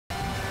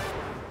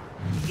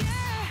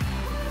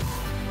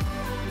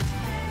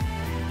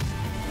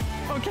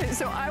Okay,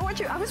 so I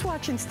was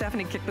watching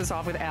Stephanie kick this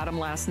off with Adam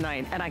last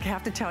night, and I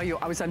have to tell you,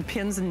 I was on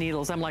pins and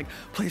needles. I'm like,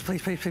 please,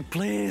 please, please, please,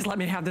 please let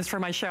me have this for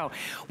my show.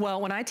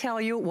 Well, when I tell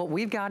you what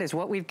we've got is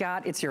what we've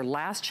got, it's your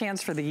last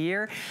chance for the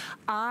year.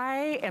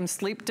 I am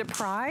sleep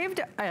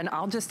deprived, and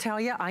I'll just tell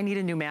you, I need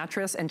a new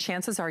mattress, and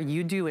chances are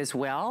you do as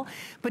well.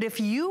 But if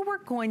you were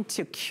going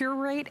to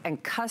curate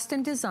and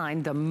custom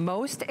design the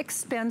most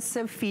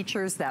expensive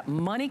features that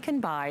money can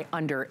buy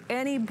under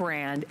any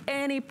brand,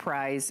 any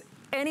price,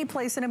 any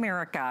place in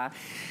America,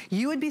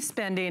 you would be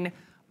spending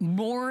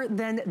more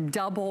than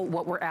double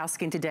what we're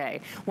asking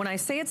today. When I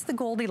say it's the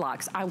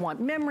Goldilocks, I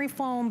want memory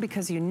foam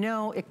because you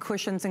know it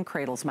cushions and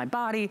cradles my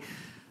body,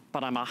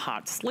 but I'm a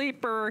hot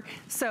sleeper.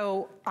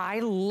 So I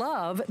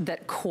love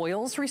that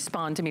coils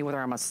respond to me whether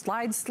I'm a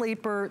slide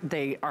sleeper.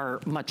 They are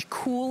much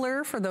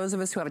cooler for those of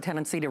us who have a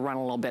tendency to run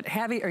a little bit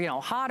heavy or, you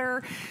know,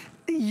 hotter.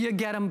 You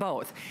get them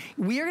both.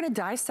 We are gonna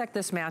dissect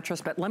this mattress,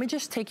 but let me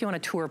just take you on a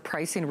tour of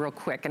pricing real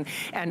quick.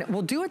 And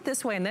we'll do it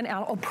this way, and then,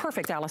 oh,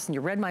 perfect, Allison,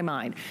 you read my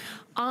mind.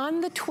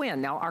 On the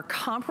twin, now our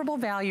comparable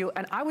value,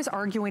 and I was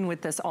arguing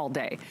with this all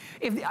day.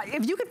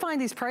 If you could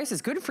find these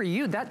prices, good for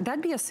you,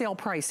 that'd be a sale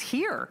price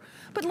here.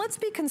 But let's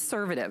be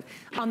conservative.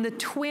 On the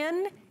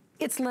twin,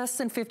 it's less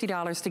than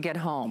 $50 to get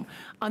home.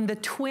 On the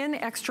twin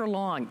extra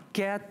long,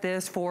 get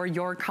this for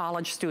your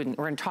college student.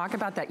 We're gonna talk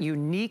about that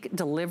unique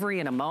delivery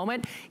in a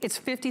moment. It's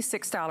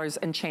 $56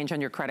 and change on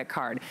your credit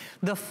card.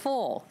 The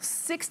full,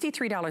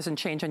 $63 and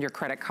change on your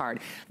credit card.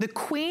 The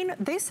queen,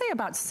 they say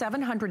about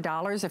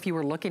 $700 if you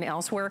were looking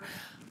elsewhere.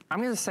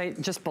 I'm gonna say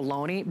just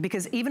baloney,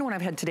 because even when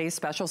I've had today's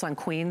specials on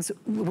queens,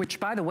 which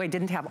by the way,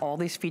 didn't have all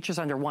these features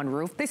under one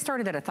roof, they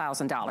started at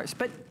 $1,000,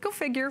 but go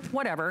figure,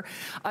 whatever.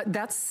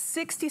 That's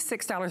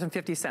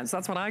 $66.50.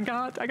 That's what I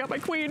got. I got my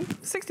queen,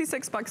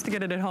 66 bucks to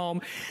get it at home.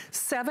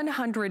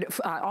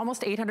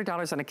 Almost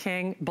 $800 on a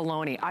king,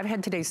 baloney. I've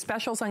had today's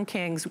specials on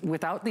kings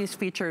without these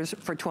features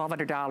for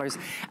 $1,200,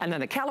 and then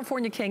the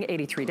California king,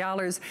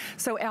 $83.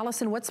 So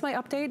Allison, what's my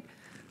update?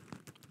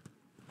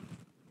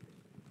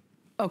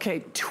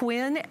 Okay,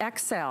 twin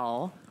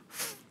XL,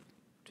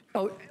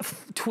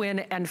 twin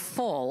and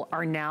full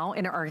are now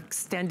in our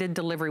extended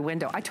delivery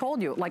window. I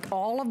told you, like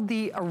all of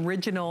the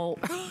original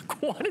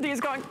quantity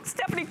is going,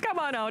 Stephanie, come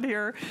on out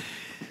here.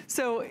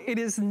 So it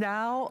is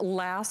now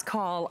last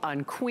call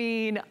on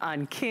queen,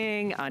 on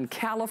king, on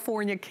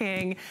California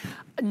king.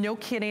 No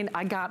kidding,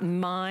 I got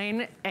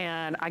mine,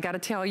 and I gotta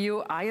tell you,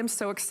 I am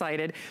so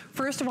excited.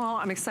 First of all,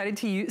 I'm excited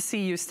to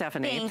see you,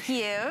 Stephanie. Thank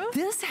you.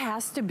 This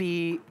has to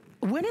be,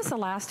 when is the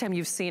last time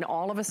you've seen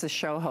all of us as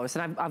show hosts?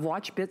 And I've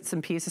watched bits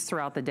and pieces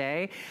throughout the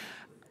day.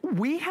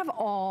 We have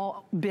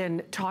all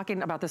been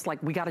talking about this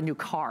like we got a new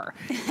car.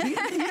 You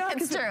know,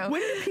 it's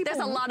true. There's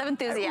a lot of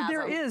enthusiasm.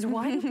 There is.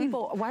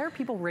 Why are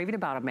people raving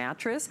about a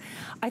mattress?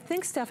 I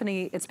think,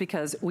 Stephanie, it's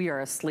because we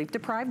are a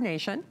sleep-deprived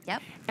nation.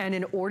 Yep. And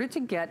in order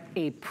to get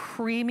a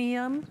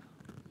premium,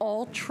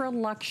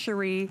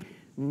 ultra-luxury,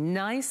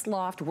 nice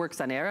loft, works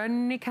on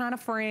any kind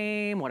of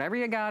frame, whatever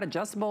you got,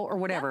 adjustable or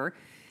whatever,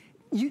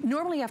 you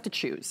normally have to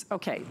choose.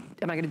 Okay,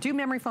 am I gonna do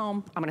memory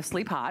foam? I'm gonna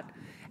sleep hot.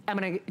 I'm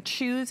gonna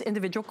choose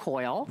individual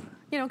coil,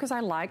 you know, because I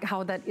like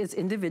how that is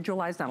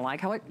individualized and I like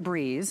how it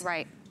breathes.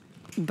 Right.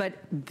 But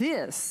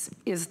this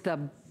is the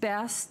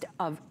best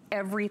of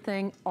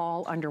everything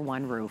all under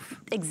one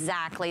roof.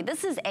 Exactly.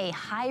 This is a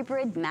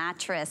hybrid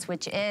mattress,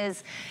 which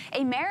is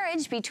a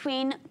marriage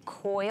between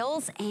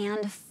coils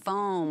and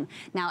foam.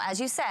 Now,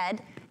 as you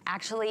said,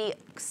 actually,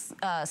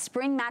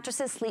 spring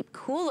mattresses sleep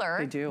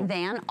cooler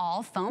than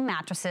all foam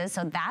mattresses,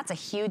 so that's a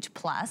huge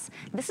plus.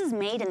 This is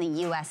made in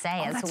the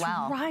USA as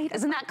well. That's right.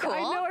 Isn't that cool? I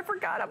know, I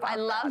forgot about that.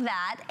 I love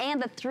that.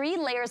 And the 3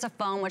 layers of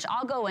foam, which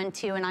I'll go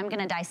into and I'm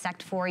gonna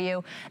dissect for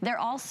you, they're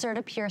all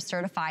CertiPure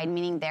certified,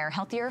 meaning they're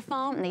healthier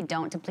foam and they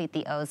don't deplete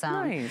the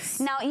ozone. Nice.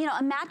 Now, you know,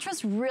 a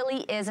mattress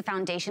really is a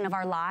foundation of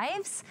our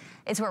lives.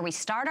 It's where we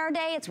start our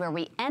day, it's where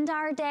we end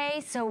our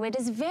day, so it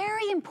is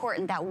very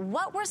important that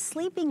what we're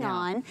sleeping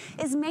on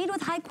is made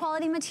with high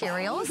quality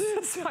materials.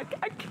 I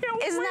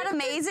can't Isn't that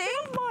amazing?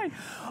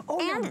 Oh,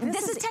 and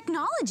this is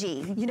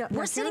technology. You know,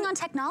 we're sitting on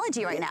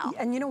technology right now.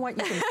 And you know what,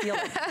 you can feel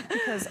it.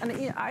 Because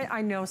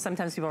I know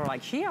sometimes people are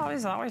like, she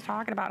always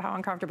talking about how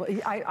uncomfortable.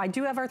 I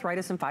do have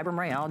arthritis and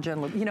fibromyalgia,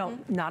 and you know,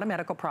 not a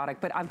medical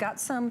product, but I've got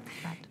some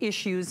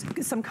issues,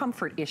 some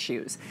comfort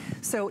issues.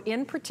 So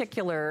in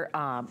particular,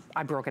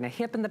 I've broken a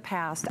hip in the past.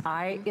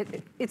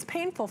 It's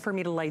painful for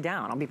me to lay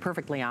down, I'll be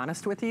perfectly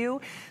honest with you.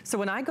 So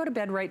when I go to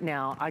bed right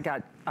now, I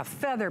got a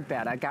feather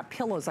bed, I got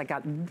pillows, I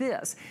got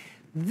this.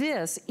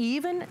 This,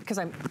 even, because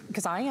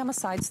I am a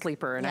side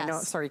sleeper, and I know,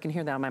 sorry, you can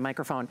hear that on my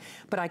microphone,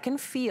 but I can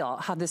feel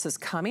how this is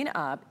coming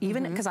up,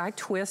 even because I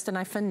twist and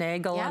I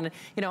finagle, and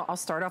you know, I'll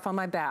start off on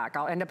my back,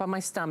 I'll end up on my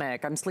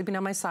stomach, I'm sleeping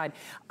on my side.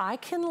 I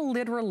can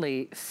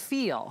literally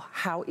feel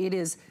how it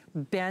is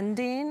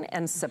bending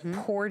and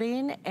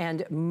supporting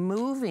and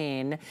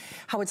moving,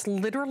 how it's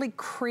literally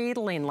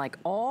cradling like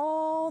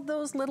all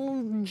those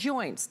little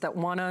joints that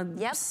wanna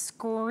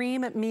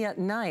scream at me at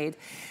night.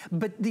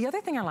 But the other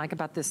thing I like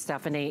about this,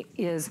 Stephanie,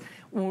 is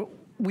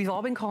we've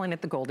all been calling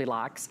it the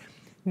Goldilocks.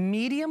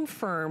 Medium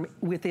firm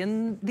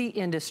within the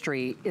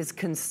industry is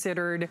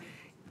considered,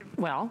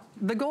 well,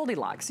 the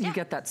Goldilocks. You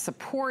get that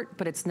support,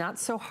 but it's not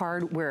so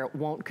hard where it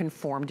won't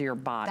conform to your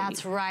body.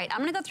 That's right. I'm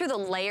gonna go through the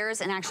layers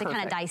and actually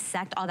kind of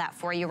dissect all that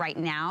for you right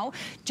now,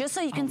 just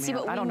so you can see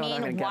what we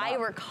mean, why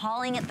we're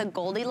calling it the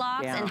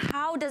Goldilocks, and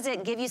how does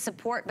it give you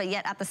support, but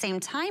yet at the same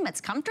time,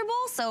 it's comfortable.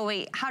 So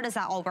how does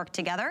that all work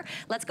together?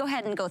 Let's go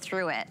ahead and go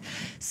through it.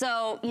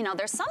 So, you know,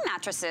 there's some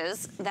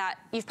mattresses that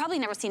you've probably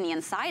never seen the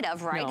inside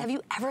of, right? Have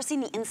you ever seen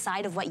the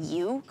inside of what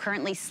you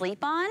currently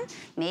sleep on?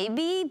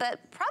 Maybe, but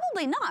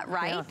probably not,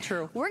 right? Yeah,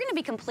 true. We're gonna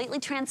be completely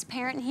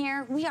transparent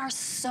here. We are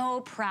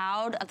so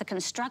proud of the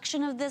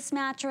construction of this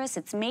mattress.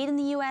 It's made in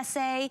the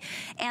USA,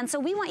 and so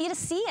we want you to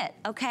see it,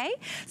 okay?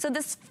 So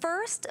this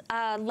first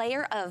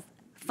layer of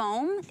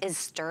foam is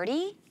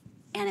sturdy,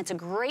 and it's a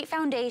great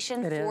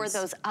foundation for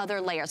those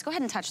other layers. Go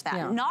ahead and touch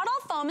that. Not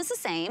all foam is the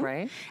same,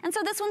 and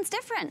so this one's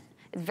different.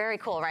 It's very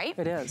cool, right?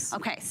 It is.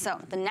 Okay,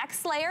 so the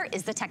next layer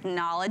is the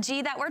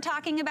technology that we're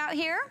talking about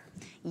here.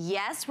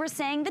 Yes, we're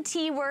saying the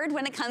T word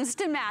when it comes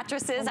to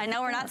mattresses. I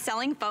know we're not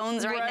selling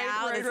phones right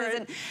now. This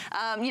isn't,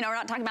 you know, we're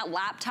not talking about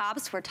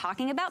laptops. We're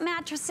talking about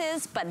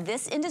mattresses, but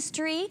this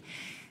industry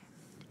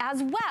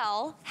as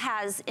well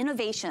has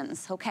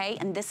innovations, okay?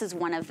 And this is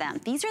one of them.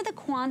 These are the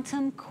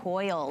Quantum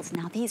Coils.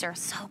 Now, these are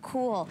so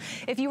cool.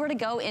 If you were to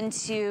go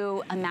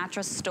into a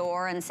mattress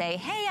store and say,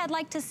 hey, I'd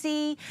like to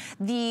see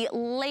the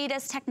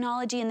latest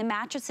technology in the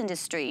mattress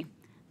industry,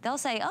 they'll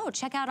say, oh,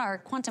 check out our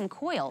Quantum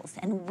Coils,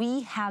 and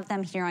we have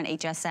them here on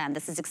HSN.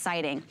 This is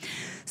exciting.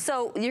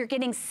 So you're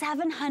getting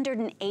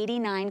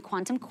 789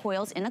 Quantum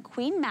Coils in a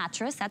queen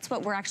mattress. That's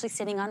what we're actually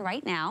sitting on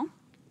right now.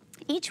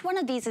 Each one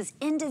of these is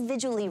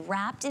individually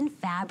wrapped in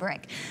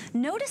fabric.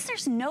 Notice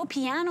there's no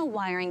piano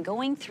wiring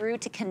going through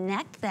to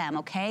connect them,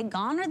 okay?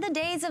 Gone are the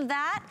days of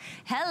that.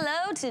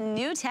 Hello to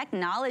new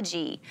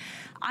technology.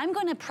 I'm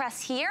gonna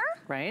press here,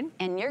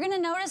 and you're gonna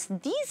notice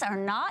these are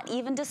not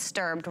even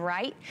disturbed,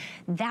 right?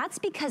 That's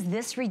because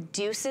this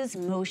reduces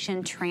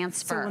motion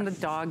transfer. So when the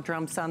dog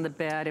jumps on the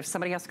bed, if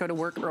somebody has to go to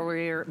work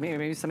earlier,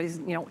 maybe somebody's,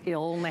 you know,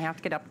 ill and they have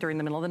to get up during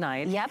the middle of the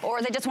night. Yep,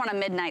 or they just want a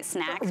midnight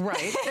snack.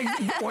 Right,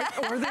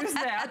 or there's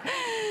that.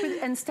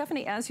 And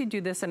Stephanie, as you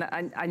do this, and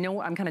I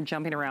know I'm kind of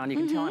jumping around, you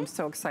can tell I'm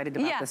so excited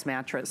about this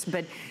mattress,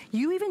 but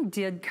you even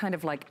did kind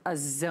of like a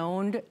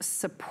zoned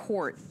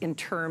support in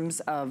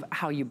terms of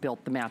how you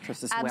built the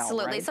mattress as well,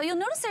 Absolutely. right? So you'll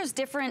notice there's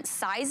different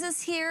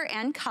sizes here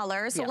and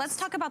colors. So let's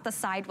talk about the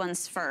side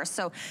ones first.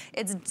 So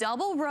it's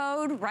double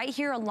rowed right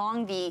here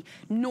along the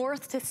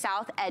north to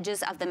south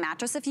edges of the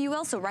mattress, if you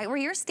will. So right where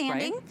you're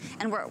standing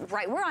and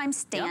right where I'm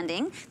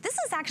standing. This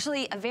is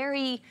actually a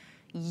very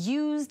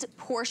used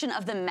portion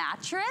of the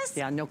mattress.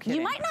 Yeah, no kidding.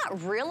 You might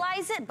not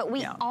realize it, but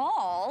we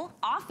all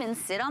often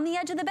sit on the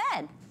edge of the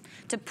bed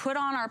to put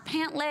on our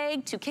pant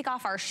leg, to kick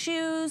off our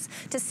shoes,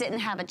 to sit and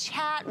have a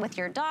chat with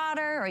your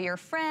daughter or your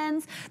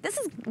friends.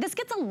 This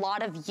gets a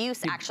lot of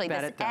use, actually,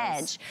 this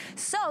edge.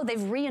 So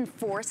they've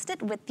reinforced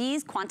it with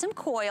these Quantum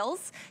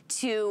Coils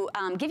to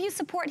give you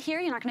support here.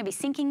 You're not gonna be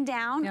sinking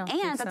down,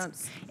 and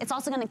it's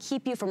also gonna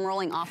keep you from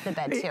rolling off the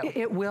bed too.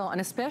 It will, and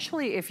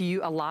especially if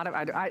you,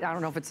 I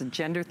don't know if it's a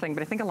gender thing,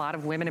 but I think a lot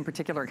of women in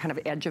particular are kind of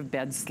edge of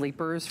bed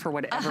sleepers for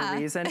whatever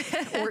reason.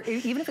 Or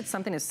even if it's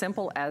something as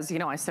simple as, you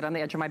know, I sit on the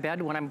edge of my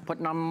bed when I'm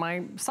putting on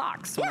my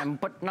socks, when I'm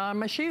putting on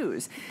my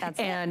shoes.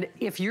 And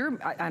if you're,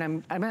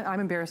 and I'm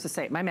embarrassed to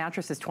say, my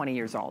mattress is 20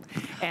 years old.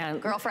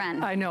 And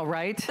girlfriend. I know,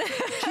 right?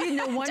 Gee,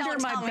 no wonder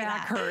my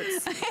back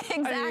hurts.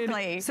 Exactly.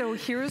 I mean, so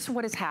here's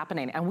what is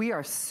happening, and we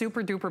are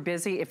super duper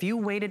busy. If you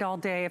waited all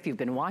day, if you've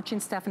been watching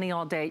Stephanie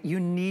all day, you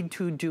need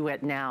to do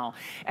it now.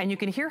 And you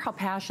can hear how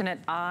passionate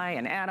I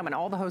and Adam and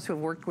all the hosts who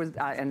have worked with,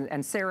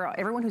 and Sarah,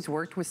 everyone who's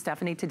worked with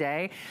Stephanie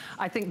today.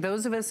 I think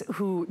those of us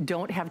who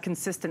don't have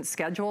consistent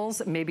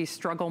schedules maybe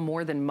struggle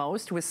more than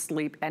most with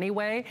sleep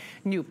anyway.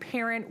 New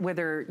parent,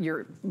 whether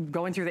you're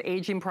going through the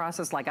aging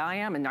process like I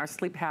am, and our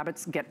sleep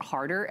habits get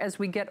harder as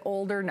we get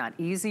older, not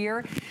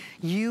easier,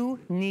 you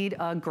need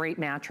a great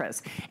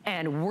mattress.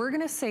 And we're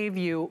gonna save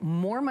you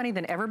more money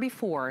than ever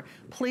before.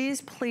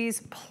 Please,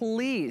 please,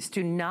 please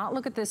do not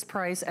look at this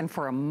price and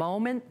for a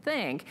moment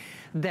think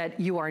that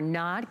you are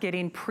not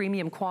getting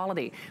premium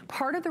quality.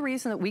 Part of the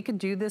reason that we could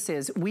do this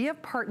is we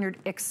have partnered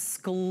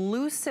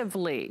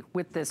exclusively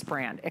with this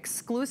brand,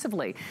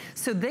 exclusively.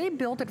 So they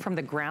built it from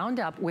the ground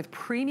up with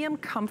premium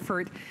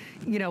comfort,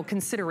 you know,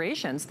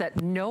 considerations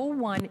that no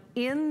one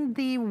in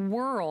the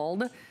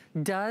world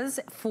does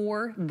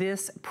for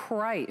this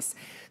price.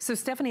 So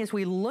Stephanie, as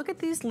we look at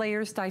these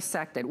layers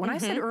dissected, when I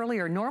said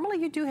earlier, normally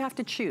you do have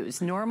to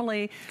choose.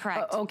 Normally,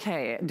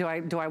 okay, do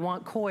I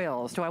want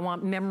coils? Do I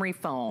want memory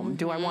foam?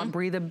 Do I want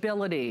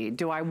breathability?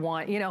 Do I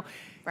want, you know,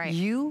 Right.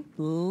 You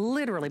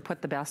literally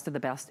put the best of the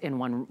best in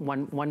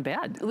one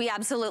bed. We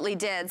absolutely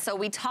did. So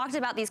we talked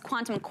about these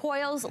Quantum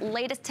Coils,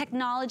 latest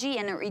technology,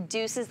 and it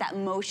reduces that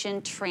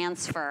motion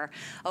transfer.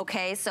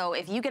 Okay, so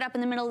if you get up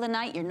in the middle of the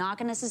night, you're not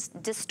gonna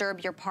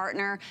disturb your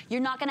partner.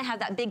 You're not gonna have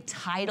that big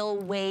tidal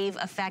wave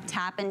effect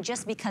happen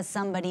just because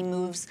somebody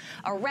moves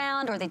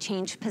around or they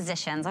change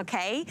positions,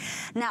 okay?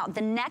 Now,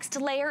 the next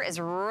layer is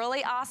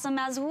really awesome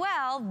as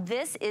well.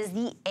 This is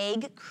the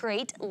egg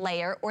crate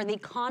layer, or the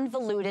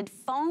convoluted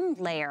foam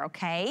layer,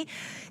 okay?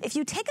 If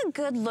you take a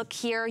good look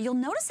here, you'll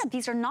notice that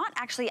these are not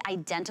actually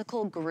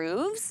identical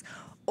grooves.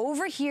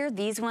 Over here,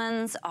 these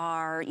ones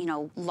are, you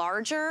know,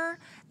 larger.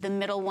 The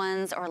middle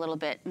ones are a little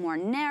bit more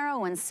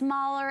narrow and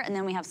smaller, and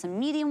then we have some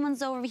medium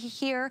ones over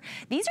here.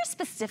 These are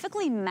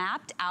specifically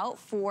mapped out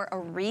for a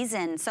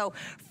reason. So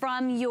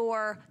from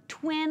your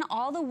twin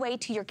all the way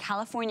to your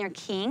California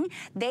King,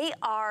 they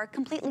are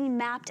completely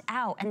mapped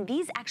out, and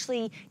these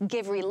actually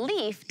give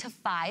relief to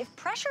 5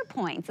 pressure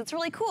points. It's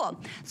really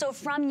cool. So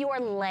from your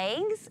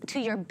legs to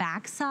your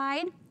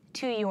backside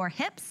to your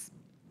hips,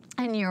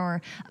 and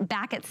your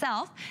back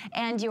itself,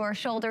 and your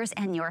shoulders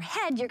and your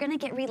head, you're gonna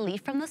get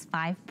relief from those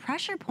 5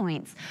 pressure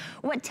points.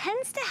 What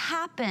tends to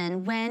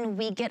happen when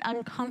we get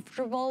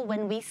uncomfortable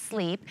when we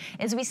sleep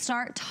is we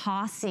start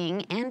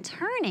tossing and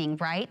turning,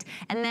 right?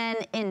 And then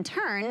in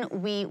turn,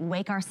 we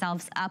wake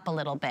ourselves up a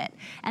little bit.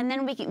 And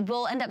then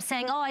we'll end up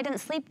saying, oh, I didn't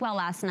sleep well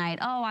last night.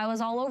 Oh, I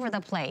was all over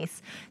the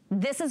place.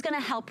 This is gonna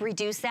help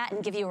reduce that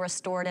and give you a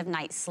restorative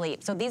night's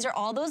sleep. So these are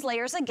all those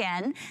layers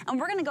again, and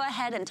we're gonna go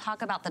ahead and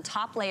talk about the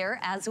top layer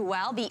as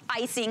well, the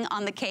icing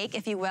on the cake,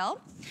 if you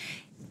will.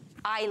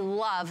 I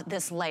love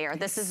this layer.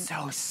 This is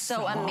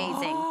so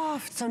amazing.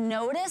 So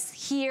notice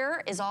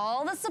here is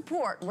all the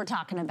support we're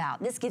talking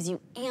about. This gives you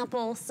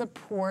ample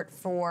support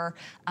for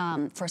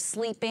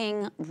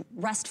sleeping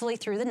restfully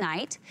through the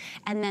night.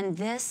 And then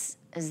this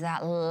is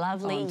that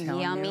lovely,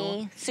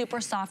 yummy,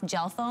 super soft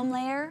gel foam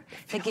layer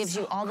that gives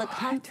you all the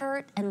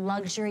comfort and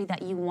luxury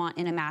that you want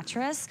in a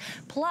mattress,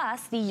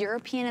 plus the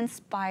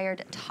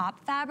European-inspired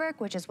top fabric,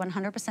 which is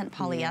 100%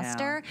 polyester.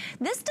 Yeah.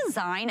 This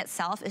design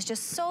itself is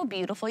just so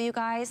beautiful, you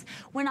guys.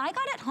 When I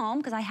got it home,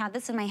 because I had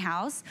this in my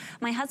house,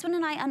 my husband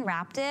and I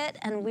unwrapped it,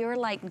 and we were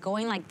like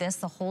going like this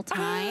the whole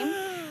time.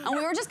 And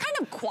we were just kind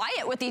of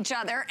quiet with each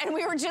other, and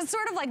we were just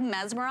sort of like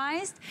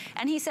mesmerized.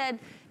 And he said,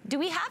 do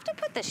we have to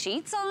put the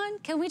sheets on?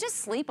 Can we just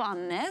sleep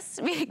on this?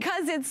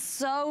 Because it's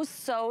so,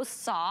 so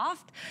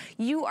soft.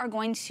 You are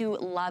going to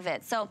love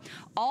it. So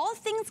all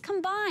things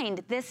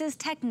combined, this is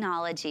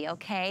technology,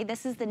 okay?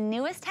 This is the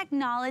newest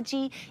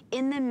technology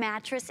in the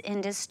mattress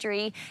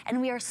industry, and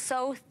we are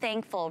so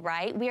thankful,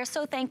 right? We are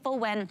so thankful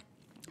when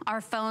our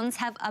phones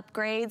have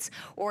upgrades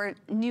or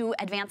new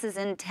advances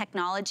in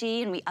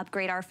technology and we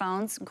upgrade our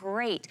phones,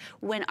 great.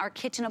 When our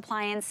kitchen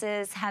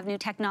appliances have new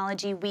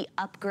technology, we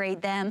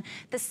upgrade them.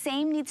 The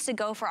same needs to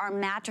go for our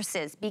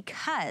mattresses,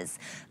 because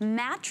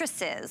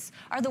mattresses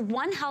are the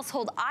one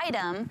household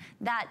item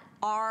that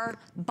our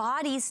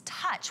bodies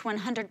touch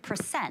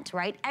 100%,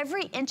 right?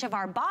 Every inch of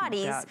our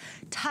bodies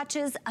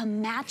touches a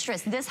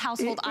mattress, this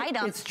household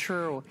item. It's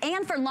true.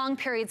 And for long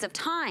periods of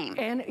time.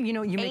 And you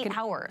know, you make 8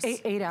 hours.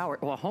 8 hours,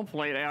 well,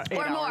 hopefully 8 hours.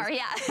 Or more,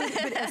 yeah.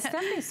 But as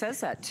Stephanie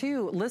says that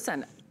too,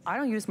 listen, I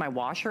don't use my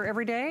washer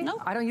every day.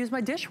 Nope. I don't use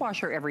my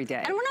dishwasher every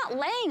day. And we're not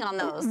laying on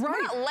those. Right.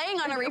 We're not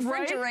laying on a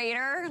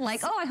refrigerator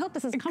like, oh, I hope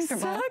this is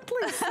comfortable.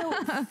 Exactly.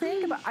 So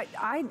think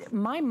about,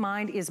 my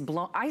mind is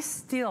blown. I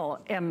still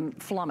am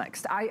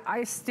flummoxed.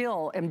 I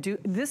still am,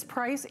 this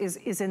price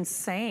is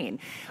insane.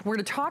 We're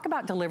gonna talk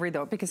about delivery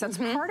though, because that's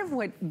part of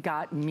what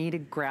got me to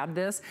grab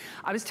this.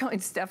 I was telling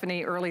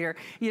Stephanie earlier,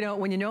 you know,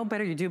 when you know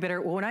better, you do better.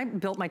 When I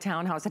built my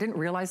townhouse, I didn't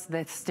realize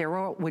the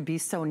stairwell would be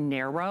so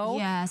narrow.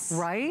 Yes.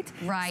 Right?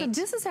 Right. So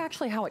this is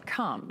actually how it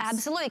comes.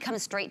 Absolutely, it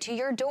comes straight to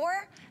your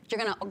door. You're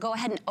gonna go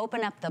ahead and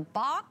open up the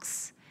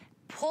box,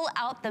 pull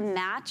out the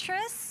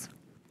mattress,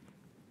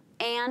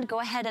 and go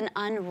ahead and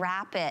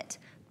unwrap it.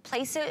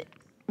 Place it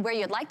where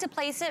you'd like to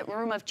place it,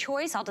 room of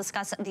choice. I'll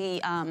discuss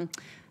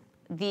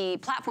the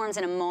platforms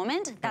in a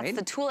moment. That's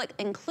the tool it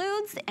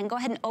includes, and go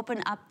ahead and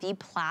open up the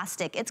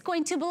plastic. It's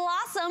going to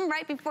blossom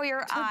right before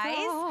your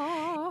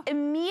eyes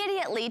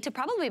immediately to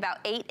probably about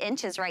 8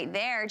 inches right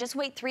there. Just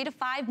wait 3 to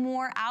 5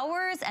 more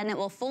hours and it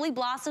will fully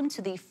blossom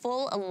to the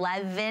full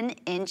 11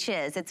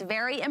 inches. It's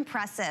very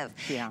impressive.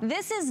 Yeah.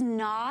 This is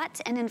not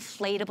an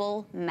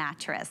inflatable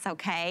mattress,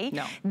 okay?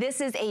 No.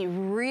 This is a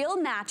real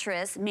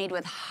mattress made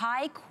with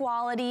high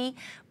quality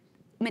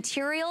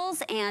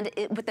materials and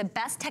with the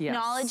best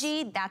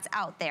technology that's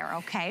out there,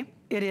 okay?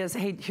 It is.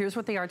 Hey, here's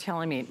what they are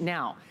telling me.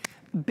 Now,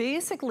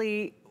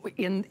 basically,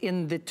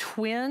 in the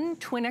twin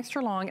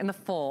extra long, and the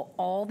full,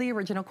 all the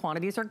original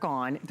quantities are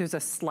gone. There's a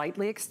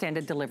slightly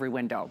extended delivery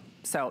window.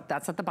 So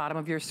that's at the bottom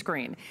of your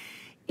screen.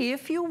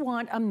 If you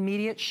want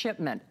immediate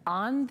shipment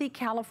on the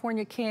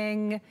California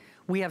King,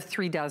 we have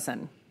 3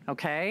 dozen,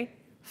 okay?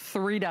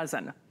 3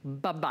 dozen,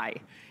 bye-bye.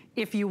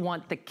 If you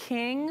want the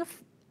King,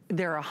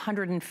 there are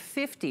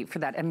 150 for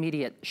that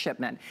immediate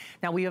shipment.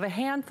 Now we have a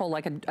handful,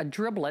 like a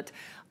driblet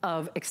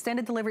of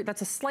extended delivery.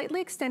 That's a slightly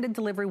extended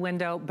delivery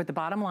window, but the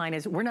bottom line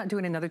is we're not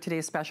doing another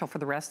Today's Special for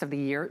the rest of the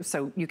year,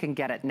 so you can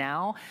get it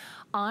now.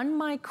 On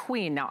my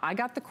Queen, now I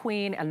got the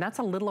Queen, and that's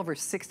a little over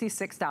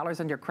 $66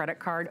 on your credit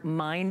card.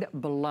 Mind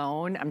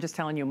blown. I'm just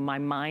telling you, my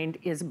mind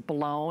is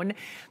blown.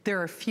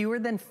 There are fewer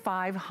than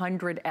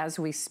 500 as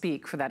we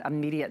speak for that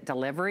immediate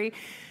delivery.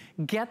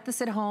 Get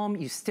this at home.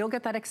 You still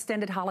get that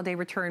extended holiday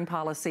return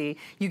policy.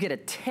 You get a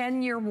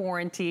 10-year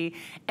warranty,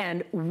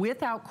 and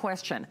without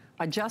question,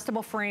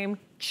 adjustable frame,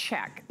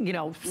 check. You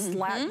know,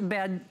 slat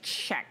bed,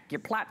 check. Your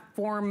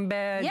platform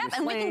bed, yep,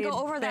 and we can go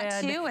over bed.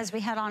 that too as we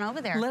head on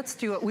over there. Let's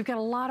do it. We've got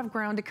a lot of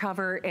ground to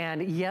cover,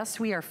 and yes,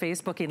 we are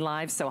Facebooking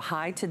Live, so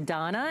hi to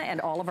Donna and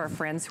all of our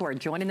friends who are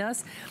joining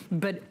us.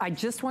 But I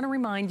just want to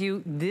remind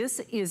you, this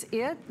is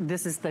it.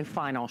 This is the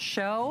final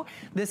show.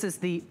 This is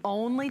the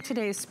only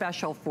Today's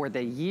Special for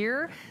the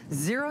year,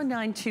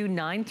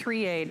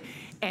 092938.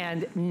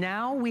 And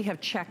now we have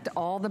checked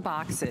all the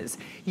boxes.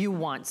 You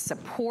want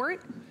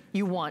support,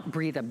 you want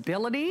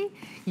breathability,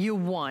 you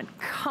want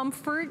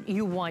comfort,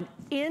 you want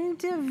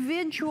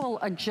individual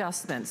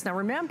adjustments. Now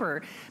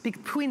remember,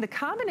 between the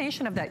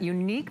combination of that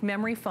unique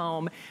memory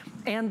foam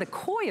and the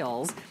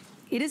coils,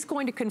 it is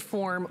going to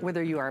conform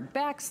whether you are a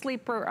back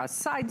sleeper, a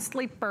side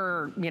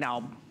sleeper, you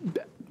know,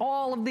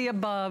 all of the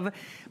above.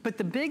 But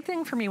the big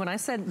thing for me, when I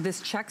said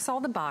this checks all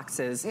the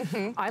boxes,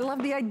 I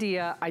love the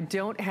idea. I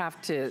don't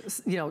have to,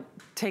 you know,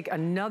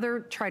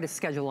 try to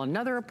schedule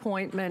another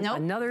appointment,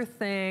 another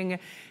thing,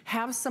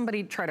 have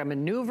somebody try to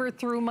maneuver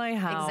through my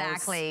house.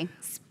 Exactly.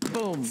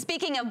 Boom.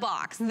 Speaking of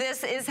box,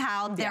 this is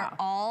how they're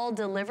all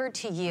delivered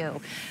to you.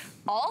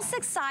 All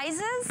 6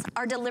 sizes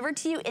are delivered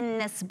to you in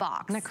this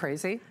box. Isn't that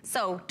crazy?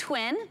 So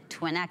twin,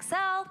 twin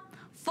XL,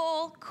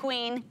 full,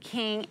 queen,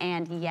 king,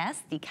 and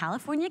yes, the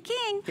California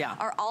King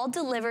are all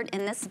delivered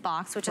in this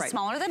box, which is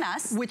smaller than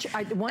us. Which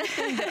one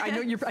thing that I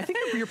know I think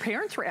your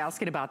parents were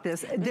asking about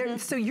this.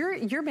 So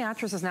your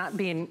mattress is not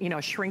being, you know,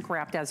 shrink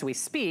wrapped as we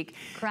speak.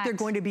 Correct. They're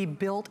going to be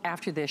built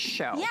after this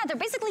show. Yeah, they're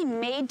basically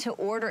made to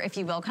order, if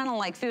you will, kind of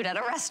like food at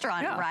a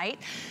restaurant, right?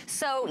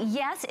 So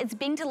yes, it's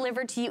being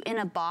delivered to you in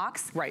a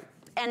box. Right.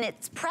 And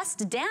it's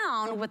pressed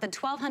down with a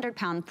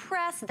 1,200-pound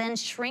press, then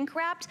shrink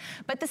wrapped.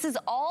 But this is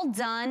all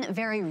done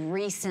very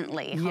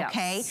recently,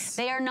 okay?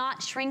 They are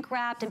not shrink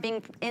wrapped and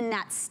being in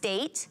that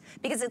state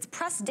because it's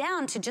pressed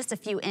down to just a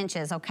few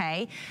inches,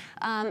 okay?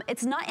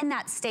 It's not in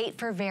that state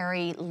for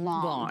very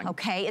long,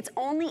 okay? It's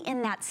only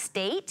in that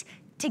state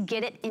to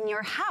get it in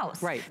your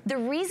house. Right. The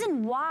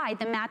reason why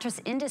the mattress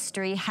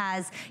industry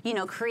has, you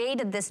know,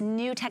 created this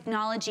new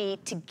technology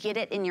to get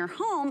it in your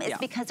home is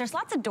because there's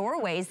lots of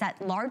doorways that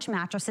large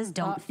mattresses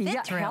don't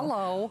fit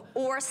through.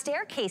 Or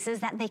staircases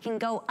that they can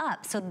go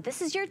up. So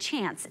this is your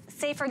chance.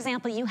 Say, for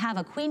example, you have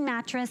a queen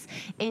mattress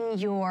in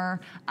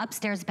your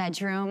upstairs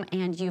bedroom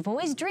and you've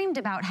always dreamed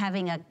about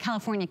having a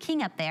California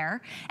King up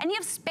there and you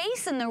have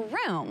space in the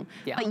room,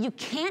 but you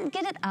can't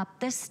get it up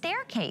the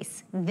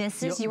staircase.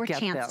 This is your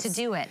chance to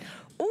do it.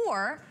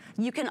 Or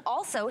you can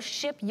also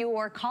ship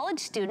your college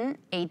student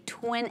a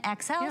twin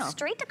XL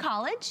straight to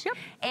college,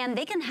 and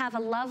they can have a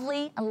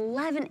lovely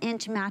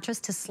 11-inch mattress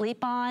to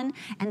sleep on,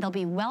 and they'll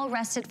be well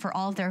rested for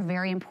all of their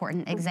very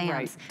important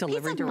exams.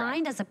 Peace of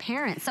mind as a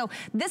parent. So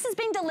this is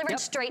being delivered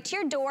straight to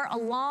your door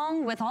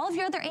along with all of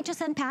your other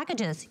HSN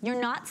packages. You're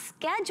not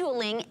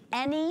scheduling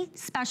any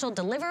special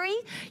delivery.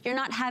 You're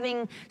not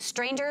having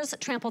strangers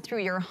trample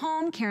through your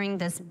home carrying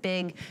this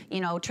big, you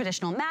know,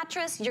 traditional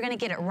mattress. You're gonna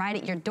get it right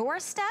at your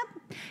doorstep.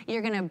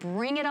 You're gonna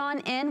bring it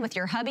on in with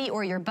your hubby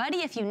or your buddy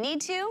if you need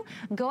to.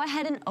 Go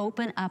ahead and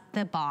open up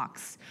the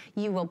box.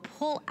 You will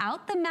pull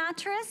out the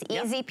mattress,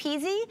 easy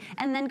peasy,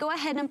 and then go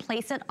ahead and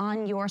place it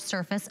on your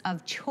surface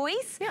of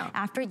choice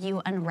after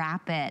you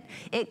unwrap it.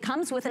 It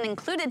comes with an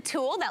included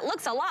tool that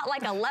looks a lot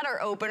like a letter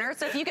opener,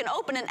 so if you can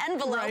open an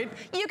envelope,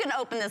 you can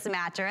open this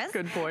mattress.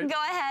 Good point. Go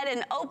ahead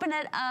and open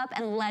it up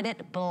and let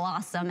it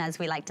blossom, as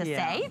we like to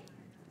say.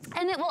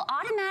 And it will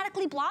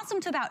automatically blossom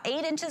to about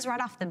 8 inches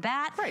right off the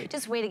bat.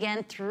 Just wait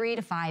again 3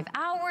 to 5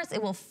 hours.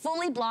 It will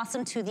fully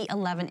blossom to the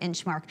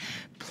 11-inch mark.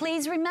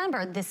 Please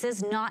remember, this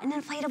is not an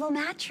inflatable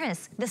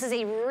mattress. This is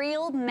a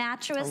real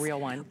mattress. A real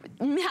one.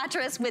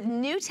 Mattress with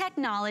new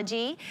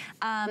technology.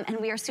 And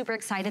we are super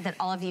excited that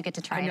all of you get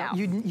to try it out.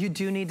 You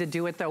do need to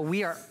do it though.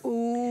 We are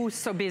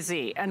so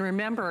busy. And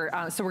remember,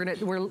 so let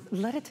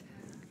it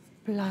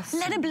blossom.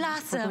 Let it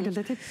blossom. We're going to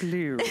let it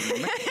bloom.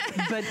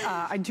 But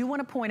I do want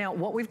to point out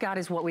what we've got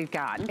is what we've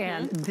got.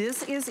 And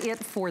this is it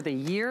for the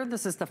year.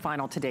 This is the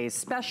final Today's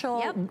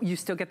Special. You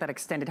still get that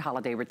extended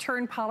holiday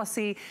return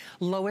policy.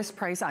 Lowest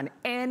price on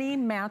any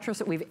mattress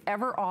that we've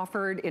ever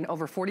offered in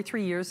over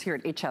 43 years here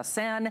at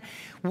HSN.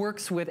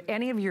 Works with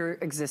any of your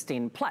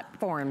existing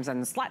platforms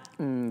and slat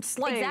and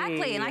slay.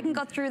 Exactly, and I can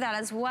go through that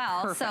as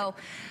well. So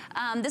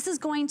this is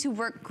going to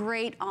work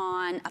great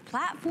on a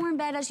platform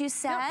bed, as you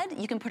said.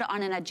 You can put it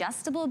on an adjustable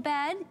adjustable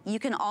bed. You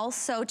can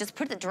also just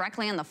put it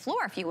directly on the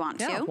floor if you want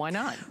to. Yeah, why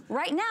not?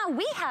 Right now,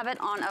 we have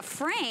it on a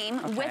frame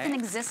with an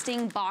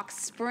existing box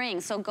spring,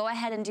 so go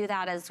ahead and do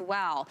that as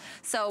well.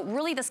 So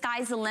really, the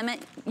sky's the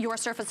limit. Your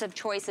surface of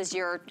choice is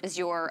your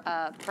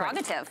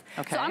prerogative.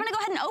 Okay. So I'm gonna go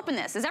ahead and open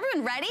this. Is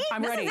everyone ready?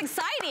 I'm ready. This is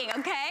exciting,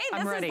 okay?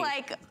 I'm this ready. is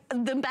like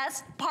the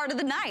best part of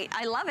the night.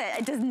 I love it.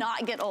 It does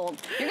not get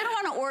old. You're gonna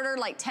wanna order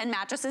like 10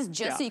 mattresses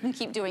just so you can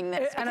keep doing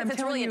this, because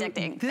it's really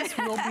addicting. This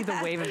will be the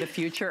wave of the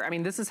future. I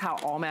mean, this is how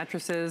all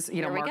mattresses,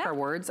 you know, mark our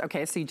words.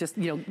 Okay, so you just,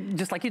 you know,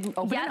 just like you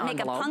open an envelope. Make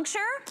a puncture,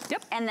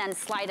 and then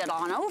slide it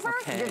on over.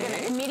 Okay. You're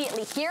gonna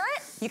immediately hear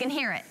it. You can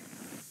hear it.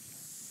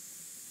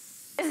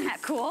 Isn't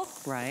that cool?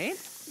 Right.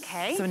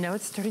 Okay. So now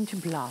it's starting to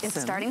blossom.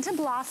 It's starting to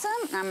blossom.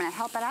 And I'm gonna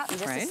help it out in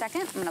just a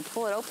second. I'm gonna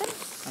pull it open.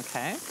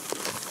 Okay.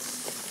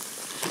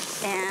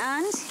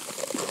 And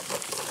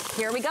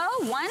here we go.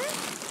 1,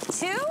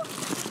 2,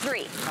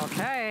 3.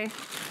 Okay.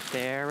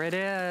 There it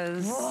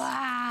is.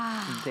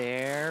 Wow.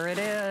 There it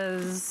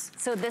is.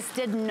 So this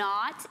did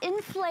not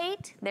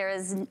inflate.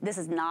 This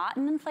is not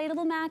an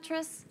inflatable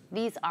mattress.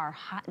 This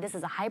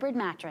is a hybrid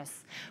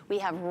mattress. We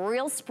have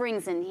real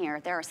springs in here.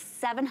 There are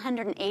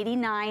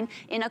 789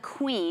 in a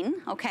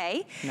queen,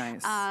 okay?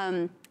 Nice.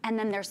 And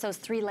then there's those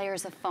 3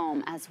 layers of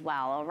foam as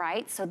well, all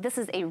right? So this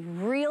is a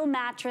real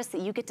mattress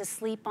that you get to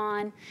sleep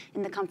on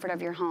in the comfort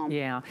of your home.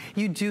 Yeah,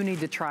 you do need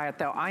to try it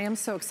though. I am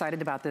so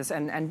excited about this,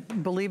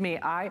 and believe me,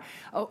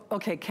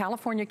 okay,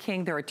 California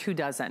King, there are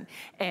 24,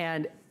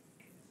 and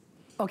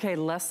okay,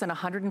 less than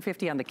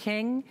 150 on the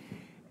King,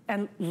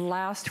 and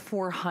last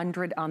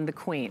 400 on the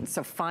Queen.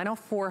 So final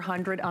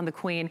 400 on the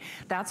Queen.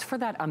 That's for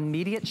that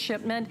immediate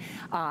shipment.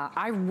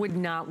 I would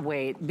not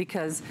wait,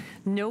 because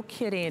no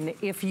kidding,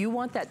 if you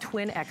want that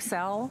Twin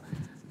XL,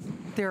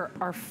 there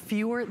are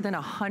fewer than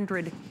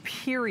 100,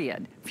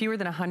 period. Fewer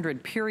than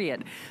 100,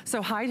 period.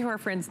 So hi to our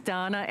friends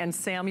Donna and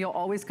Samuel.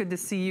 Always good to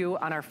see you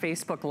on our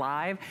Facebook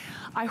Live.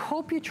 I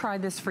hope you try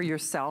this for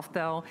yourself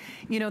though.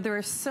 You know, there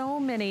are so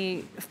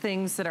many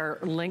things that are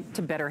linked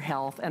to better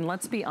health, and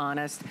let's be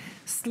honest,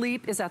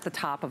 sleep is at the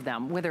top of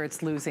them, whether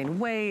it's losing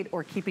weight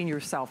or keeping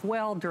yourself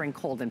well during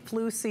cold and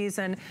flu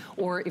season,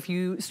 or if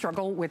you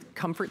struggle with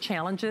comfort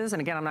challenges.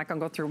 And again, I'm not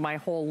gonna go through my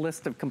whole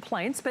list of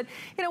complaints, but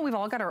you know, we've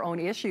all got our own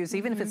issues,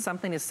 even if it's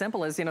something as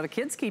simple as, you know, the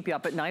kids keep you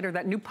up at night, or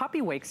that new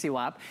puppy wakes you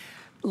up.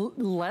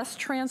 Less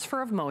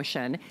transfer of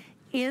motion,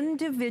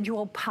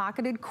 individual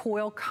pocketed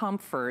coil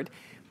comfort,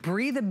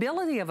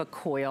 breathability of a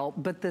coil,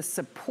 but the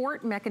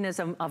support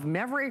mechanism of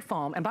memory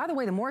foam. And by the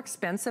way, the more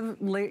expensive,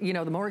 you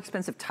know, the more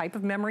expensive type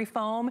of memory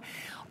foam,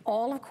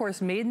 all of course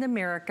made in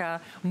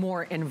America,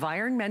 more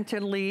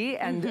environmentally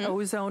and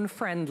ozone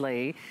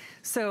friendly.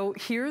 So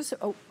here's,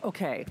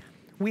 okay.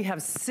 We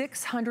have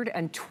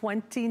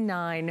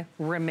 629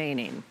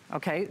 remaining,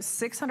 okay?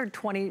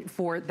 620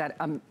 for that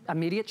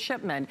immediate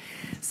shipment.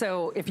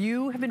 So if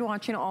you have been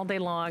watching all day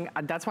long,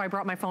 that's why I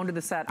brought my phone to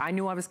the set. I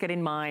knew I was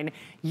getting mine.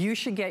 You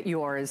should get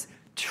yours.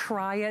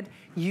 Try it.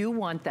 You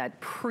want that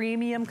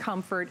premium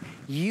comfort.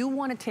 You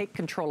want to take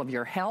control of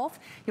your health.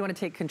 You want to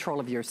take control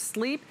of your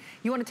sleep.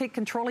 You want to take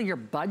control of your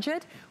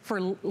budget for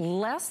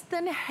less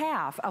than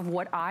half of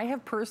what I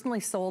have personally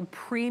sold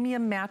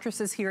premium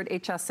mattresses here at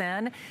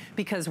HSN,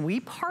 because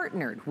we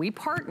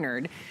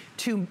partnered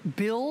to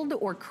build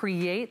or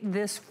create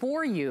this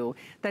for you.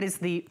 That is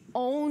the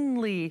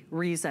only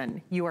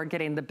reason you are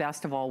getting the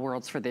best of all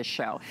worlds for this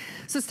show.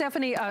 So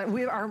Stephanie,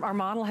 our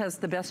model has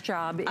the best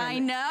job in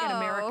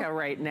America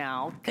right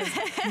now.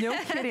 No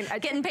kidding.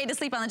 Getting paid to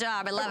sleep on the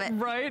job, I love it.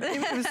 Right,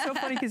 it was so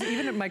funny, because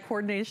even at my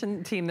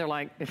coordination team, they're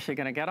like, is she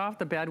gonna get off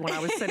the bed when I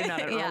was sitting on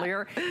it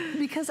earlier?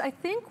 Because I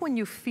think when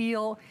you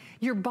feel,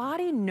 your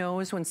body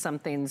knows when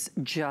something's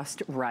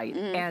just right.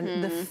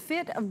 And the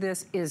fit of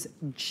this is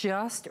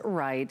just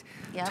right.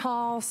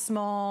 Tall,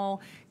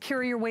 small,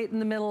 carry your weight in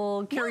the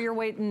middle, carry your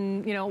weight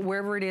in, you know,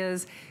 wherever it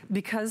is,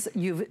 because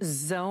you've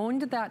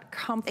zoned that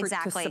comfort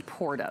to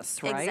support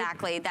us, right?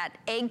 Exactly. That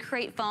egg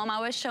crate foam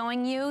I was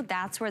showing you,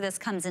 that's where this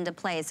comes into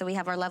play. So we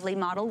have our lovely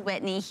model,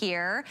 Whitney,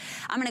 here.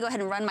 I'm gonna go ahead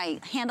and run my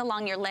hand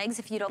along your legs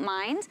if you don't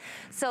mind.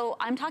 So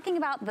I'm talking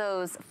about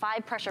those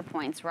 5 pressure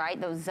points, right?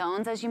 Those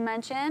zones, as you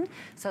mentioned.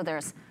 So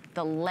there's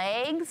the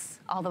legs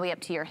all the way up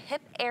to your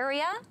hip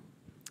area,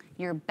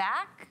 your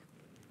back,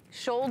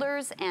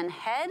 shoulders, and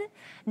head.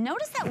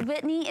 Notice that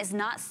Whitney is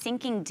not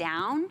sinking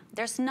down.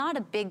 There's not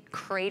a big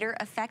crater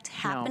effect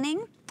happening.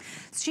 No.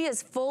 She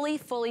is fully,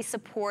 fully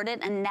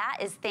supported, and that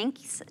is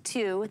thanks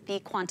to the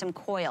Quantum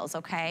Coils,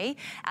 okay?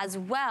 As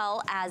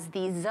well as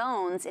the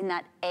zones in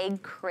that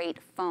egg crate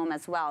foam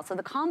as well. So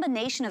the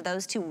combination of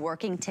those two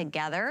working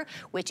together,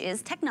 which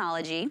is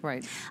technology,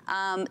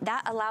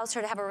 that allows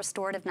her to have a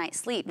restorative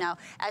night's sleep. Now,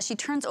 as she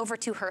turns over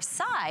to her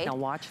side, now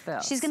watch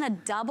this. She's gonna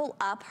double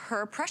up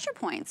her pressure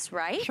points,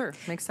 right? Sure,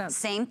 makes sense.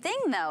 Same thing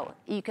though.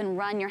 You can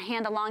run your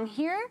hand along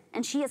here,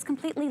 and she is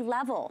completely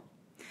level.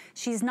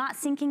 She's not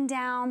sinking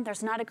down.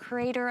 There's not a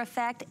crater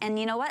effect. And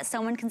you know what?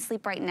 Someone can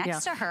sleep right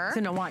next to her. So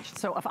no, watch.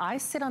 So if I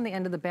sit on the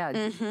end of the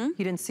bed, you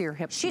didn't see her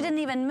hips. She didn't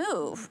even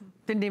move.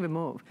 Didn't even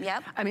move.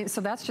 Yep. I mean,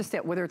 so that's just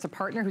it. Whether it's a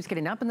partner who's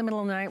getting up in the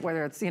middle of the night,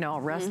 whether it's, you know,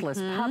 a restless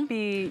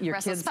puppy, your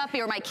restless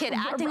puppy, or my kid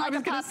acting like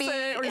a puppy.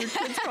 Or your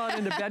kid's crawling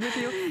into bed with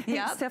you.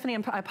 Hey, Stephanie,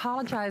 I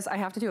apologize. I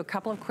have to do a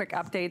couple of quick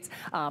updates.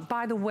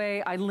 By the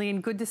way, Eileen,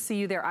 good to see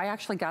you there. I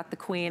actually got the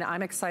queen.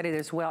 I'm excited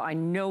as well. I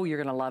know you're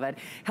going to love it.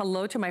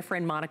 Hello to my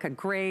friend Monica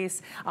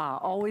Grace.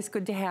 Always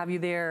good to have you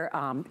there.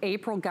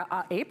 April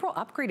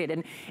upgraded.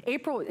 And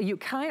April, you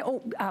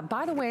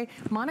by the way,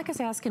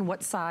 Monica's asking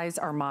what size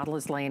our model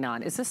is laying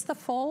on. Is this the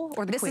full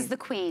or the queen? This is the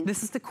queen.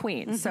 This is the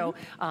queen. So,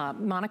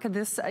 Monica,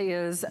 this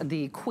is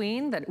the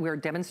queen that we're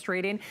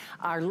demonstrating.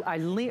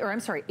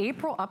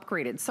 April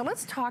upgraded. So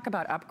let's talk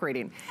about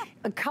upgrading.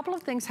 A couple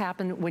of things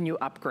happen when you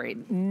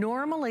upgrade.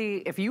 Normally,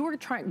 if you were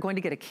going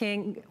to get a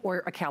king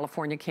or a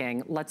California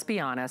king, let's be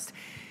honest,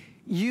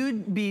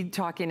 you'd be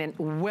talking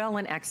well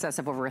in excess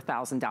of over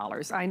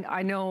 $1,000.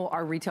 I know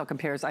our retail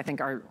compares, I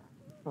think, are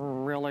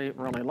really,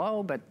 really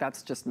low, but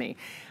that's just me.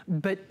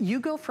 But you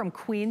go from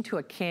queen to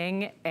a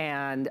king,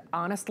 and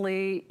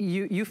honestly,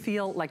 you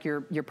feel like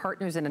your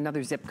partner's in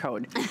another zip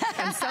code.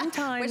 And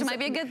sometimes, which might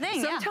be a good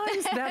thing.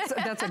 Sometimes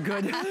that's a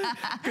good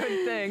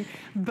thing.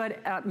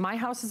 But my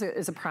house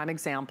is a prime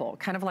example.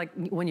 Kind of like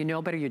when you know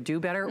better, you do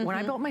better. When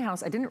I built my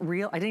house, I didn't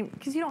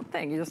because you don't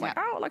think, you're just like,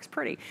 oh, it looks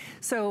pretty.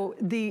 So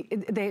they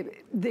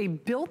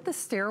built the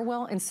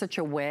stairwell in such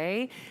a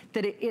way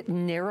that it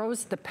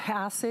narrows the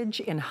passage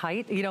in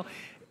height. You know,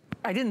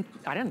 I didn't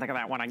think of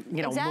that when I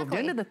moved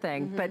into the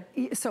thing, but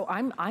so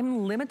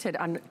I'm limited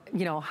on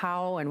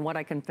how and what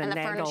I can finagle. And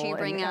the furniture you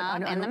bring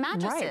up and the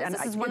mattresses. Right. And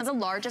this is one of the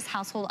largest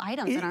household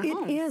items in our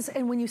home. It is,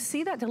 and when you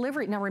see that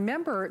delivery, now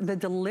remember, the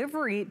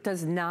delivery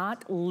does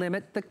not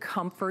limit the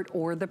comfort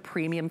or the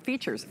premium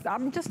features.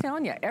 I'm just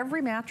telling you,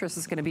 every mattress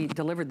is going to be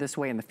delivered this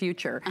way in the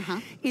future.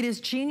 It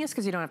is genius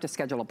because you don't have to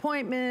schedule an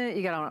appointment.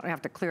 You don't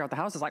have to clear out the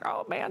house. It's like,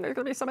 oh man, there's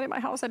going to be somebody in my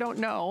house I don't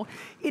know.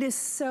 It is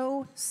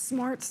so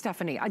smart,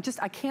 Stephanie. I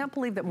can't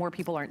believe that more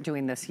people aren't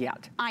doing this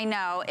yet. I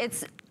know.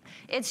 It's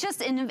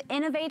just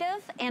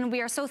innovative, and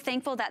we are so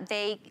thankful that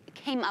they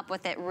came up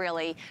with it,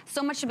 really.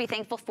 So much to be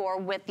thankful for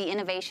with the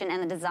innovation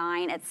and the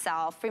design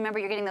itself. Remember,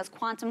 you're getting those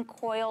quantum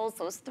coils,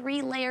 those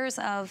 3 layers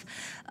of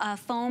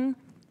foam.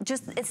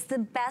 It's the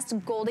best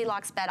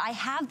Goldilocks bed. I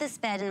have this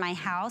bed in my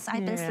house.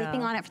 I've been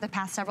sleeping on it for the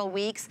past several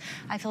weeks.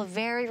 I feel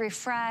very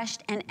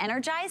refreshed and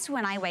energized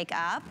when I wake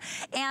up.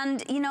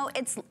 And you know,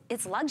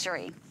 it's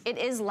luxury. It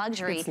is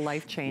luxury. It's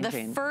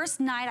life-changing. The first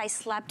night I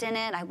slept in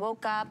it, I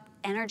woke up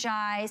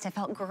energized, I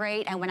felt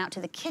great. I went out to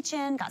the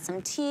kitchen, got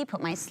some tea,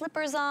 put my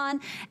slippers on,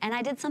 and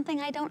I did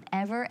something I don't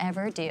ever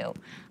do.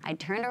 I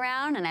turned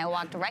around and I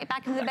walked right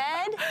back into the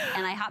bed,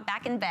 and I hopped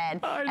back in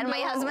bed. And my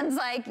husband's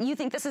like, you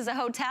think this is a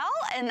hotel?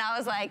 And I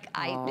was like,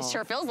 it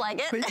sure feels like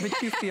it.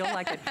 But you feel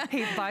like it.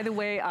 Hey, by the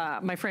way,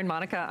 my friend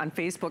Monica on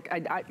Facebook,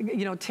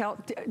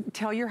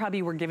 tell your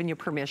hubby we're giving you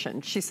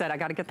permission. She said, I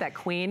got to get that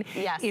queen.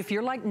 Yes. If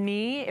you're like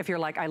me, if you're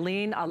like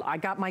Eileen, I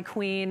got my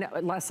queen.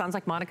 It sounds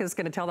like Monica's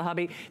going to tell the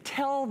hubby.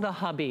 Tell the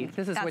hubby.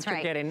 This is what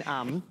you're getting,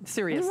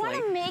 seriously. You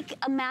want to make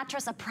a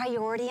mattress a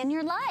priority in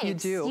your life. You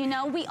do. You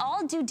know, we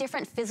all do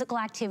different physical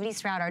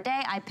activities throughout our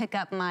day. I pick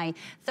up my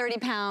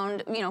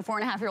 30-pound,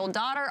 4.5-year-old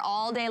daughter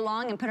all day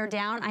long and put her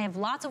down. I have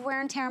lots of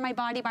wear and tear on my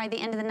body by the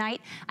end of the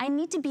night. I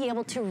need to be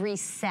able to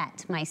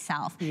reset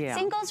myself. Yeah.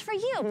 Same goes for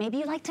you. Maybe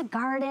you like to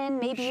garden.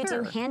 Maybe you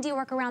do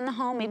handiwork around the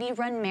home. Maybe you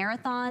run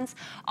marathons.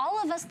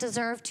 All of us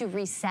deserve to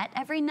reset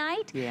every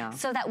night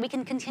so that we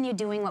can continue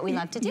doing what we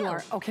love to do.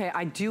 Okay,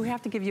 I do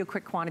have to give you a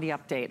quick quantity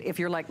update. If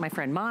you're like my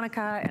friend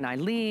Monica and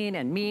Eileen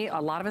and me, a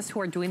lot of us who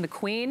are doing the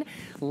queen,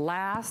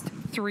 last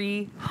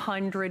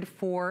 300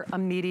 for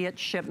immediate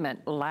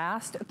shipment.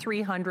 Last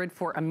 300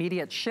 for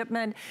immediate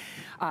shipment.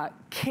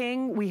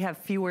 King, we have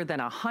fewer than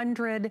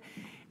 100.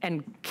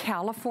 And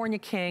California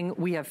King,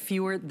 we have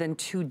fewer than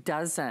 2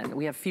 dozen.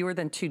 We have fewer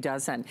than 2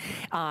 dozen.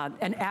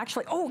 And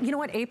actually, oh, you know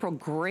what, April,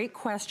 great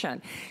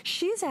question.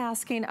 She's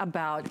asking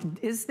about,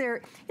 is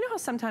there, you know how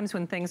sometimes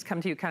when things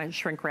come to you kind of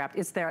shrink wrapped,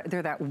 is there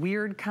that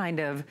weird kind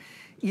of,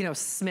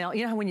 smell?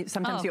 You know how when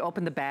sometimes you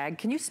open the bag?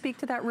 Can you speak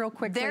to that real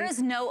quickly? There is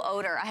no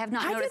odor. I have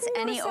not noticed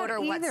any odor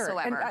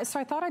whatsoever. And so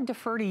I thought I'd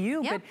defer to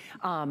you, but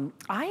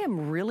I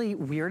am really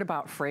weird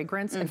about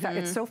fragrance. In fact,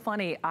 it's so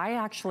funny. I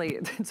actually,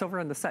 it's over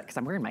on the set because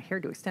I'm wearing my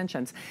hairdo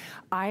extensions.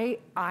 I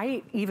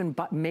even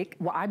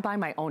I buy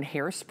my own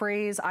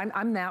hairsprays.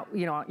 I'm that,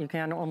 you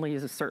can only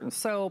use a certain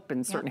soap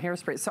and certain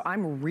hairsprays. So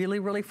I'm really,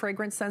 really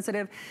fragrance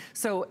sensitive.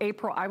 So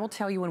April, I will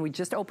tell you when we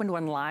just opened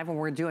one live and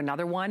we're gonna do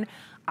another one,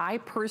 I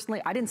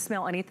personally, I didn't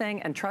smell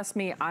anything, and trust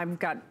me, I've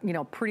got,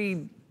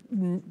 pretty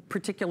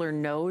particular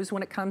nose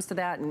when it comes to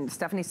that, and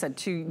Stephanie said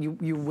too,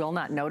 you will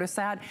not notice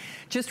that.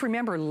 Just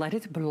remember, let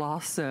it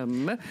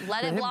blossom.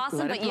 Let it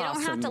blossom, but you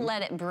don't have to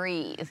let it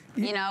breathe.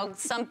 You know,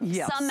 some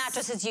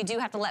mattresses you do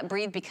have to let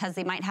breathe because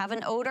they might have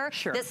an odor.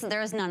 Sure.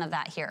 There is none of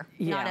that here.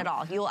 Not at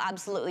all. You'll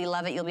absolutely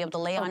love it. You'll be able to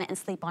lay on it and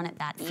sleep on it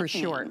that evening. For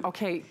sure.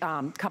 Okay,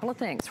 couple of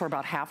things. We're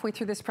about halfway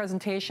through this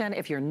presentation.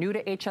 If you're new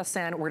to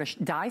HSN, we're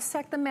gonna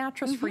dissect the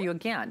mattress for you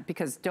again,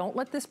 because don't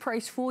let this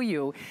price fool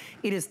you.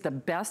 It is the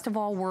best of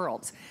all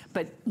worlds.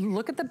 But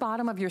look at the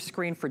bottom of your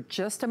screen for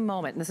just a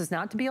moment. And this is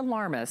not to be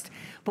alarmist,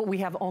 but we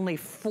have only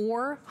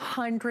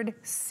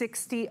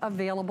 460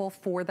 available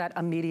for that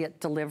immediate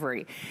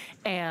delivery.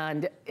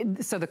 And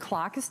so the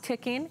clock is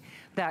ticking.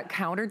 That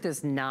counter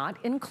does not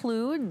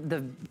include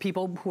the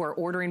people who are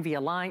ordering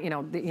via line,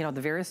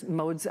 the various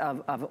modes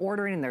of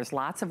ordering, and there's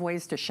lots of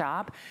ways to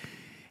shop.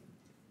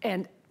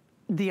 And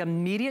the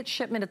immediate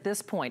shipment at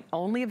this point,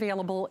 only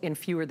available in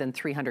fewer than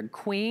 300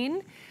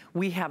 queen.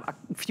 We have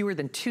fewer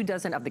than 2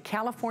 dozen of the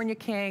California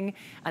King,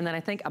 and then I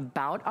think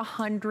about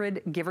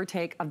 100, give or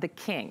take, of the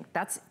King.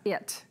 That's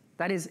it.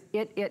 That is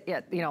it,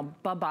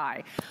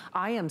 bye-bye.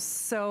 I am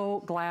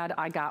so glad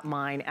I got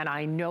mine, and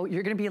I know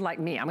you're gonna be like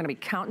me. I'm gonna be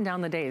counting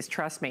down the days,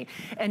 trust me.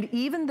 And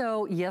even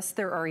though, yes,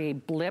 there are a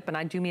blip, and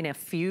I do mean a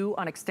few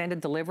on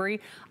extended delivery,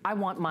 I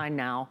want mine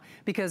now,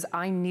 because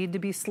I need to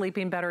be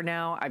sleeping better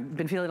now. I've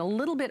been feeling a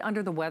little bit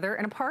under the weather,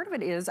 and a part of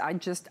it is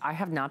I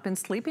have not been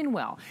sleeping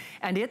well,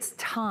 and it's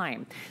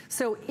time.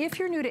 So if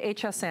you're new to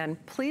HSN,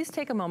 please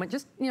take a moment,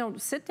 just,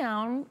 sit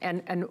down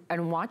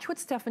and watch what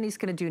Stephanie's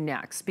gonna do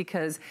next,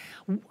 because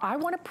I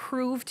want to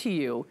prove to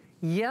you,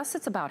 yes,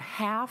 it's about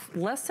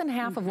less than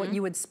half of what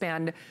you would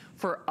spend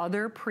for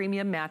other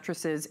premium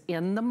mattresses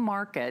in the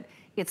market.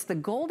 It's the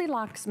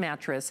Goldilocks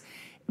mattress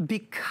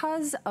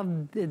because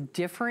of the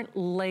different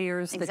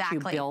layers that you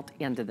built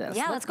into this.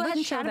 Yeah, let's go ahead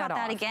and chat about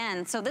that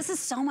again. So this is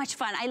so much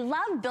fun. I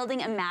love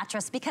building a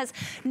mattress because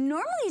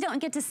normally you don't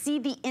get to see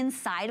the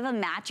inside of a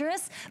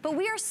mattress, but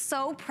we are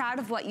so proud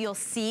of what you'll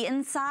see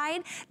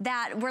inside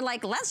that we're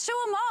like, let's show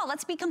them all.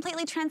 Let's be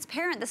completely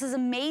transparent. This is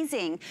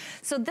amazing.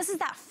 So this is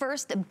that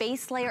first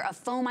base layer of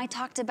foam I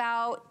talked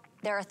about.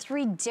 There are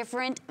 3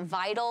 different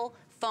vital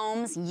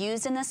foams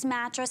used in this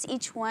mattress.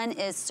 Each one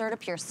is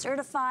CertaPure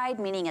certified,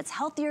 meaning it's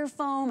healthier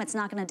foam. It's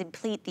not gonna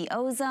deplete the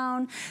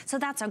ozone. So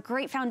that's a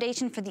great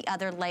foundation for the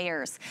other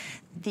layers.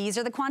 These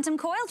are the quantum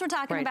coils we're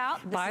talking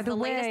about. This By the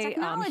way,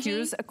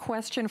 here's a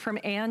question from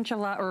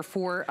Angela, or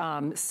for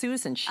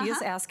Susan. She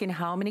is asking,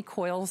 how many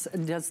coils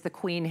does the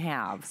queen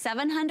have?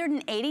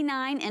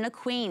 789 in a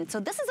queen. So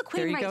this is a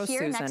queen right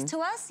here next to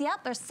us.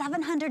 Yep, there's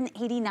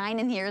 789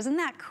 in here. Isn't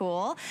that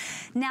cool?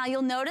 Now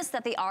you'll notice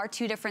that they are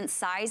 2 different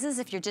sizes.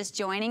 If you're just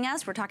joining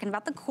us, we're talking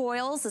about the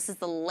coils. This is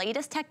the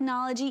latest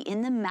technology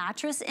in the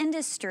mattress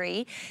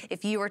industry.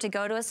 If you were to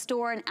go to a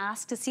store and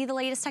ask to see the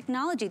latest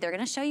technology, they're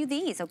gonna show you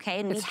these,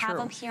 okay? And we have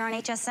them here on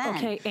HSN.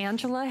 Okay,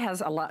 Angela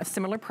has a lot of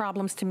similar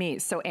problems to me.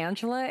 So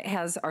Angela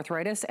has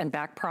arthritis and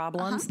back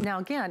problems. Now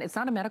again, it's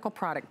not a medical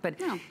product, but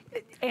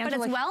Angela, but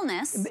it's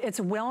wellness.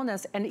 It's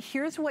wellness, and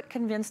here's what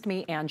convinced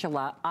me,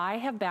 Angela. I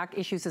have back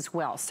issues as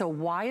well. So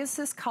why is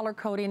this color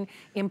coding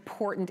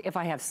important if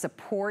I have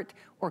support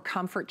or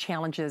comfort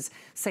challenges,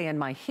 say in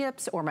my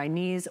hips or my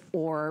knees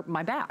or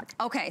my back?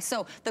 Okay,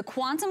 so the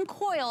quantum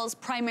coils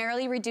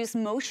primarily reduce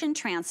motion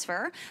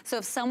transfer. So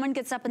if someone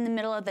gets up in the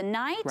middle of the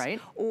night,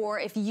 or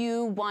if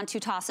you want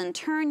to toss and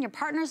turn, your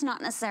partner's not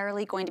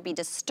necessarily going to be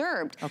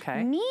disturbed.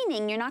 Okay.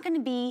 Meaning you're not gonna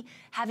be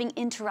having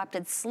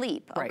interrupted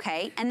sleep,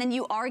 okay? And then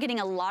you are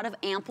getting a lot of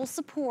ample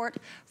support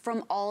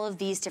from all of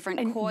these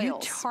different coils. You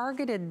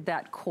targeted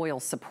that coil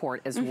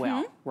support as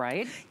well,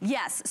 right?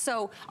 Yes,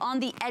 so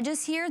on the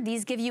edges here,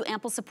 these give you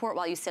ample support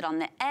while you sit on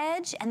the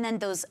edge, and then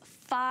those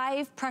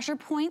 5 pressure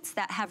points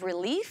that have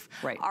relief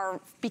are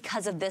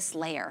because of this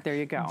layer. There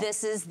you go.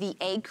 This is the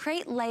egg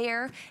crate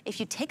layer. If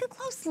you take a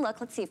close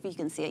look, let's see if you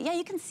can see it. Yeah,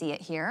 you can see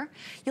it here.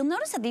 You'll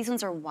notice that these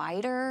ones are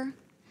wider.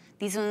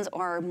 These ones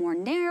are more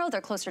narrow,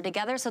 they're closer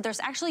together, so there's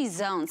actually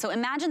zones. So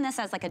imagine this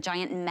as like a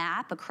giant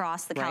map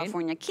across the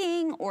California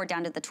King or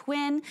down to the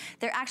Twin.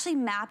 They're actually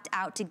mapped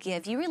out to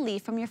give you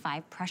relief from your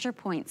 5 pressure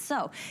points.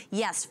 So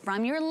yes,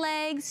 from your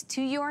legs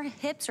to your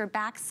hips or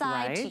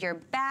backside, to your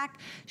back,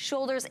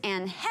 shoulders,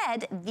 and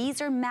head,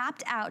 these are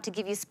mapped out to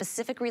give you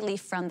specific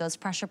relief from those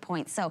pressure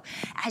points. So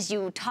as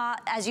you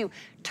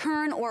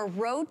turn or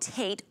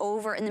rotate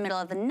over in the middle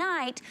of the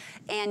night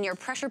and your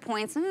pressure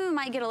points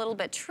might get a little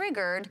bit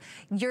triggered,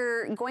 you're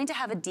going to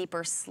have a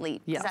deeper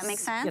sleep. Yes, does that make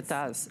sense? It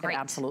does. Great. It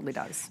absolutely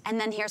does. And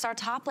then here's our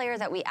top layer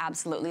that we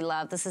absolutely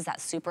love. This is that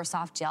super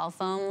soft gel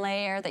foam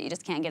layer that you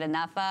just can't get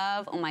enough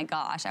of. Oh my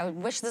gosh, I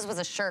wish this was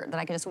a shirt that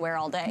I could just wear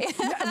all day.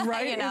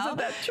 Right, you know? Isn't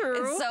that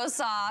true? It's so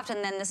soft.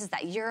 And then this is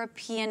that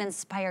European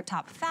inspired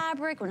top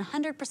fabric,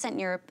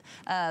 100%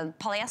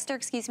 polyester,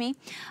 excuse me.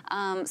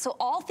 So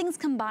all things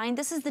combined,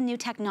 this is the new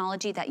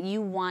technology that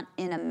you want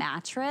in a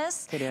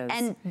mattress. It is.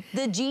 And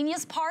the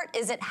genius part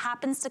is it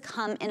happens to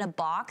come in a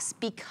box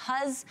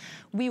because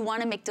we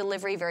want to make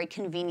delivery very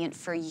convenient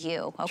for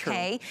you,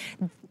 okay?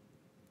 True.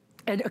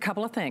 And a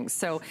couple of things.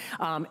 So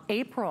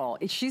April,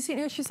 she's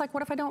like,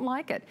 what if I don't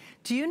like it?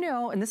 Do you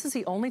know, and this is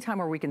the only time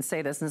where we can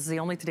say this, and this is the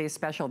only today's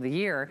special of the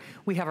year,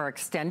 we have our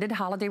extended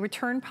holiday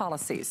return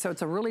policy. So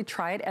it's a really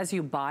try it as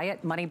you buy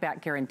it, money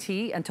back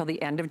guarantee until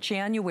the end of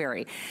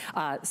January.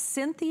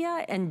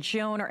 Cynthia and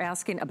Joan are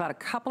asking about a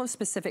couple of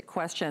specific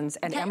questions,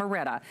 and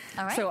Emeretta.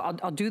 All right. So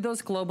I'll do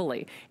those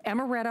globally.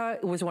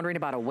 Emeretta was wondering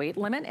about a weight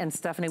limit, and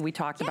Stephanie, we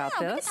talked about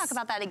this. Yeah, we can talk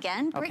about that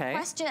again. Great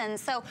question.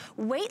 So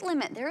weight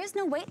limit, there is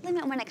no weight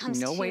limit when it comes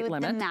to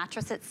the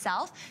mattress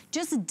itself.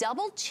 Just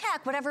double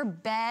check whatever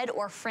bed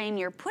or frame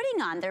you're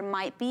putting on. There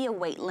might be a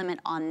weight limit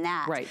on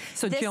that. Right.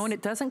 So Joan,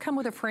 it doesn't come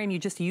with a frame. You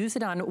just use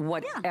it on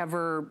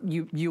whatever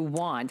you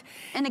want.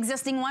 An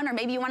existing one, or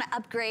maybe you want to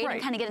upgrade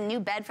and kind of get a new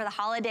bed for the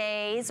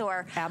holidays,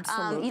 or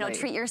you know,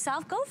 treat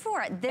yourself. Go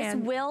for it. This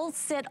will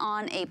sit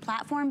on a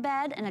platform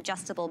bed, an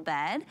adjustable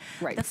bed.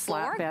 Right. The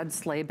flat bed,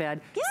 sleigh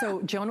bed. Yeah.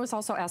 So Joan was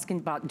also asking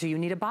about, do you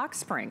need a box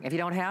spring? If you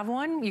don't have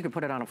one, you can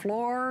put it on a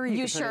floor.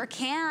 You sure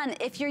can.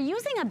 If you're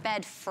using a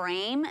bed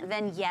frame,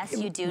 then yes,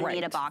 you do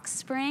need a box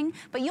spring,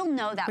 but you'll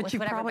know that with whatever bed you have.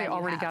 But you probably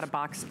already got a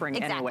box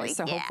spring anyway,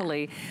 so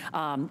hopefully,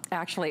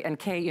 actually, and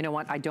Kay, you know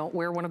what, I don't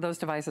wear one of those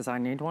devices, I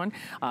need one,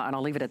 and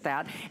I'll leave it at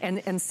that.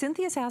 And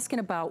Cynthia's asking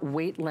about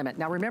weight limit.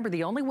 Now remember,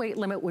 the only weight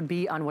limit would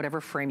be on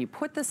whatever frame you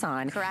put this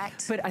on.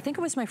 Correct. But I think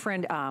it was my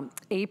friend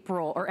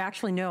April, or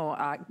actually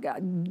no,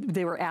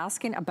 they were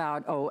asking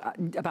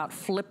about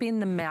flipping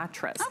the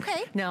mattress.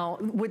 Okay. Now,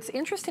 what's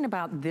interesting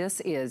about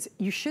this is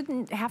you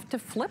shouldn't have to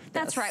flip this.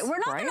 That's right. We're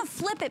not going to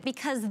flip it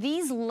because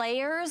these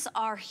layers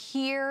are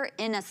here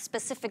in a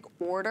specific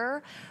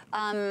order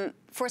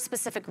for a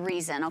specific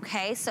reason,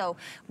 okay? So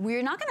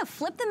we're not going to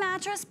flip the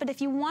mattress, but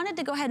if you wanted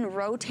to go ahead and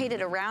rotate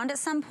it around at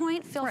some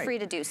point, feel free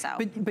to do so.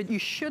 But you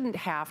shouldn't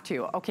have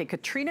to. Okay,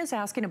 Katrina's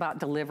asking about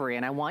delivery,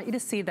 and I want you to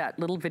see that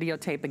little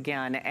videotape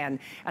again, and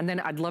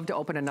then I'd love to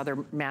open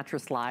another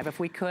mattress live if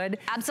we could.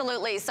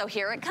 Absolutely. So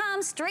here it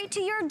comes, straight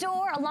to your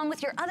door, along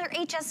with your other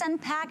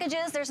HSN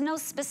packages. There's no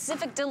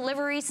specific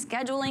delivery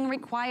scheduling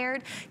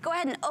required. Go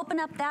ahead and open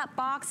up that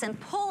box and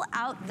pull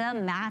out the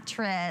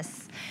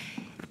mattress.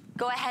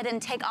 Go ahead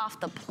and take off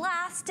the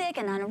plastic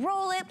and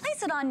unroll it.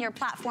 Place it on your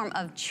platform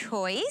of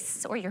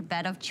choice or your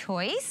bed of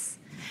choice.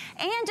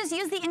 And just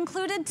use the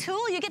included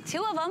tool. You get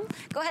 2 of them.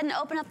 Go ahead and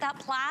open up that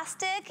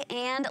plastic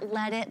and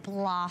let it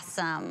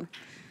blossom.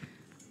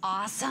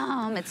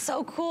 Awesome. It's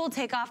so cool.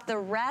 Take off the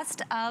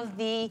rest of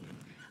the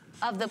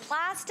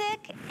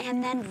plastic,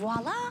 and then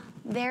voila,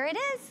 there it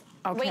is.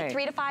 Okay. Wait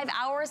 3 to 5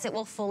 hours, it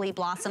will fully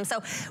blossom.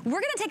 So we're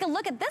gonna take a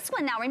look at this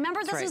one now.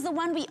 Remember, this is the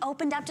one we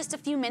opened up just a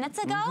few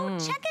minutes ago?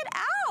 Check it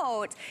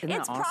out.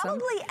 It's awesome?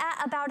 Probably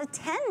at about a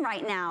 10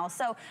 right now.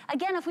 So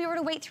again, if we were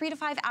to wait 3 to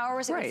 5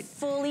 hours, it would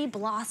fully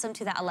blossom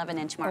to that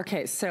 11-inch mark.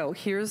 Okay, so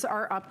here's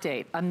our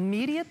update.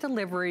 Immediate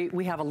delivery,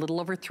 we have a little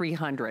over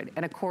 300.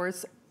 And of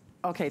course,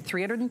 okay,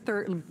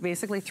 330,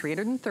 basically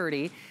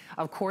 330.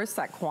 Of course,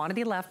 that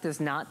quantity left does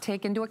not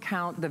take into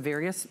account the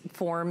various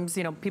forms.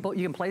 You know, you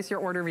can place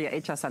your order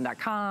via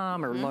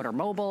hsn.com or Motor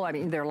Mobile. I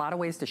mean, there are a lot of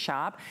ways to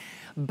shop,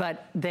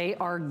 but they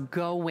are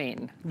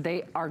going.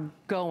 They are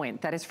going.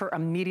 That is for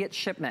immediate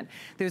shipment.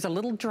 There's a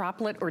little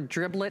droplet or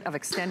driblet of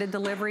extended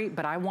delivery,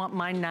 but I want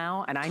mine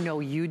now, and I know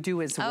you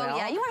do as well. Oh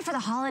yeah, you want it for the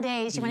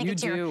holidays. You want to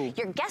get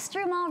your guest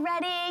room all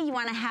ready. You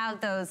want to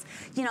have those,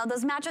 you know,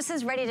 those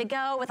mattresses ready to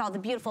go with all the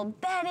beautiful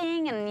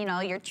bedding and, you know,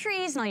 your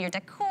trees and all your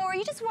decor.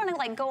 You just want to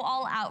like go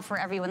all out for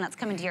everyone that's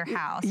coming to your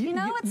house. You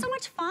know, it's so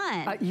much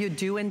fun. You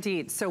do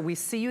indeed. So we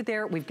see you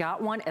there. We've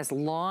got one as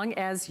long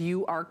as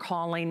you are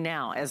calling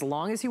now. As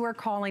long as you are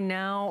calling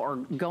now or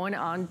going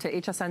on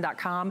to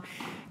hsn.com,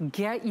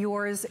 get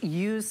yours,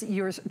 use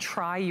yours,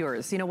 try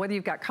yours. You know, whether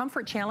you've got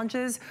comfort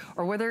challenges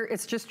or whether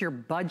it's just your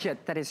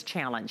budget that is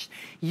challenged.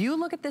 You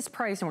look at this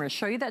price, and we're gonna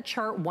show you that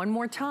chart one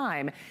more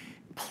time.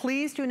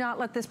 Please do not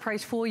let this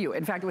price fool you.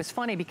 In fact, it was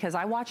funny because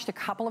I watched a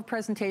couple of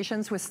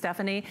presentations with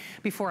Stephanie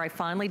before I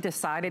finally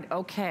decided,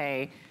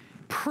 okay,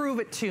 prove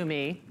it to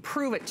me,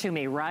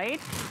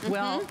 right?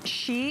 Well,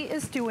 she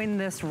is doing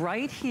this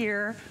right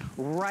here,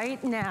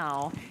 right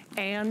now,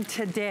 and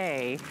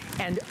today,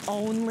 and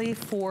only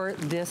for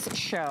this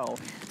show.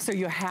 So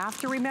you have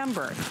to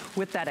remember,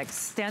 with that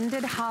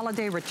extended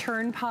holiday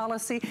return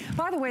policy,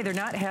 by the way, they're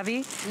not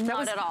heavy.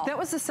 Not at all. That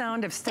was the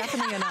sound of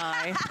Stephanie and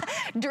I.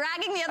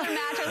 Dragging the other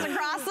mattress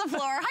across the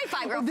floor. High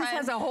five, girlfriend. This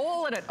has a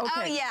hole in it. Okay.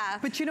 Oh, yeah.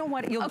 But you know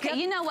what?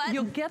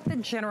 You'll get the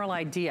general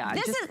idea.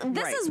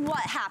 This is what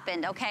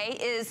happened, okay,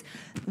 is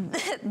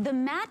the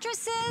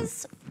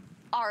mattresses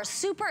are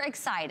super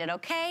excited,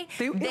 okay?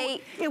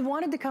 It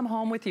wanted to come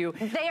home with you.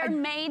 They are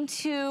made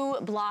to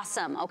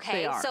blossom, okay?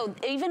 They are. So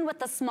even with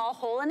the small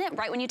hole in it,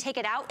 right when you take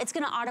it out, it's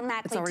gonna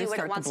automatically do what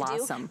it wants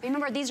to do.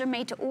 Remember, these are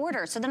made to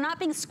order, so they're not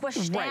being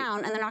squished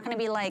down, and they're not gonna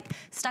be like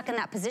stuck in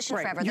that position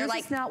forever. You're they're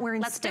just not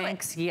wearing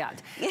Spanx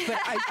yet. But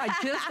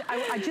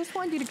I just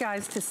want you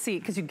guys to see,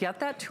 because you get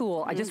that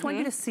tool, I just want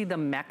you to see the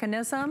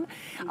mechanism.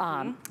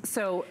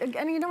 So,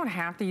 and you don't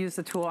have to use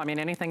the tool. I mean,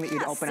 anything that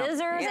you'd open up.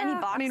 Scissors, any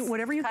box I mean,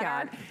 whatever you cutter.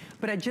 got.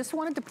 But I just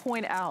wanted to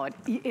point out,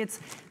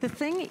 the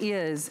thing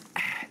is,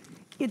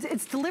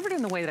 it's delivered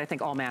in the way that I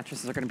think all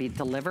mattresses are gonna be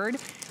delivered,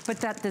 but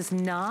that does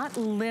not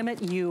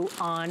limit you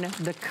on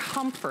the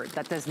comfort.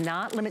 That does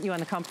not limit you on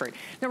the comfort.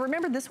 Now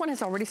remember, this one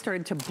has already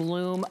started to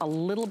bloom a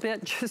little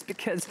bit just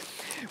because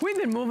we've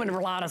been moving a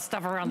lot of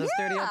stuff around the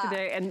studio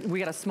today, and we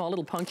got a small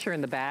little puncture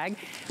in the bag,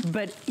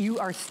 but you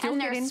are still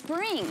getting— And they're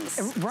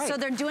springs. Right. So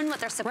they're doing what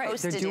they're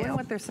supposed to do. They're doing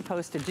what they're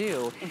supposed to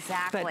do.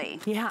 Exactly.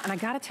 But, yeah, and I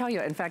gotta tell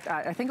you, in fact,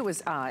 I think it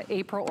was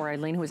April or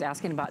Eileen who was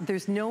asking about,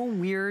 there's no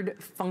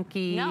weird,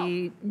 funky—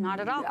 No, not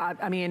at all.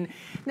 I mean,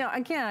 now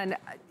again,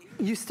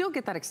 you still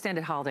get that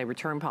extended holiday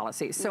return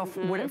policy. So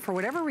for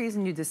whatever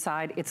reason you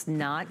decide it's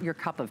not your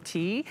cup of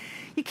tea,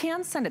 you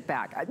can send it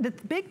back. The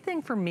big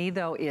thing for me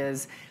though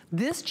is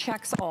this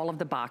checks all of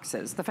the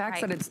boxes. The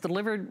fact that it's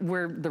delivered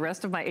where the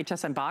rest of my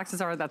HSN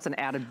boxes are, that's an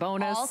added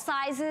bonus. All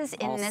sizes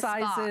in this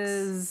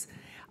box.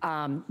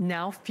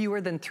 Now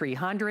fewer than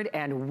 300,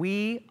 and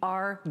we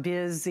are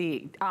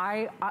busy.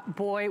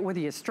 Boy, whether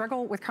you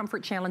struggle with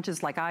comfort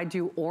challenges like I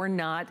do or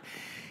not,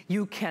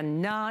 you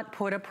cannot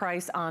put a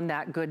price on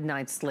that good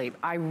night's sleep.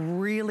 I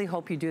really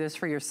hope you do this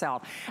for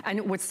yourself.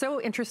 And what's so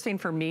interesting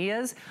for me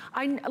is,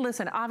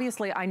 listen,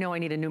 obviously I know I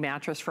need a new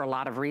mattress for a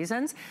lot of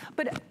reasons,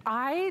 but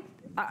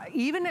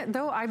even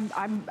though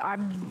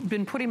I've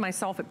been putting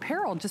myself at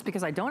peril just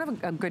because I don't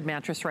have a good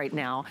mattress right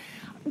now,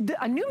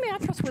 a new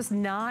mattress was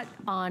not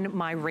on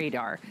my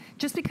radar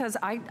just because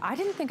I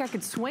didn't think I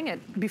could swing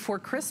it before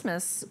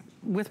Christmas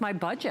with my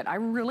budget. I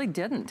really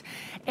didn't.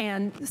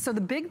 And so the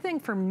big thing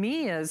for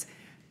me is,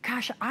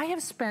 gosh, I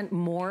have spent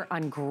more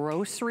on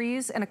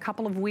groceries in a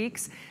couple of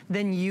weeks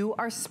than you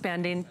are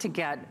spending to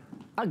get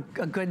a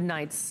good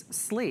night's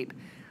sleep.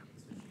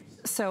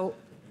 So,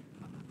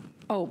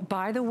 oh,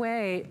 by the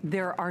way,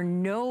 there are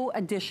no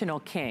additional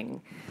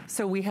king.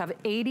 So we have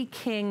 80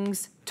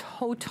 kings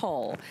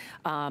total,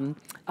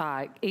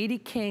 80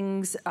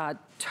 kings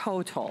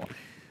total.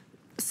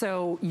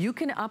 So you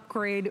can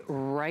upgrade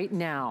right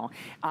now.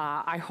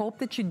 I hope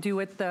that you do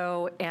it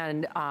though,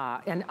 and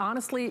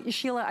honestly,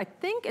 Sheila, I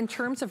think in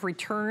terms of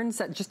returns,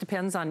 that just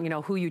depends on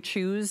who you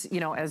choose,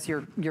 as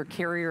your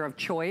carrier of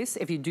choice.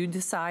 If you do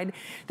decide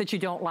that you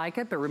don't like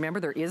it, but remember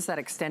there is that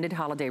extended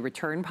holiday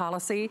return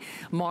policy.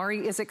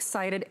 Mari is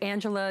excited.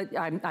 Angela,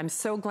 I'm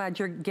so glad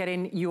you're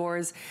getting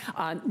yours.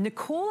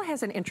 Nicole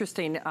has an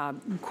interesting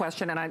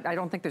question, and I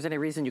don't think there's any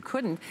reason you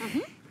couldn't.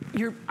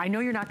 I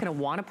know you're not going to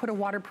want to put a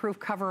waterproof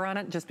cover on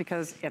it just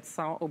because it's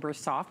so uber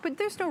soft, but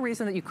there's no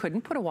reason that you couldn't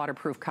put a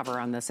waterproof cover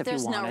on this if you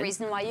wanted. There's no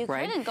reason why you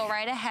couldn't. Go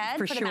right ahead.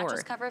 Put a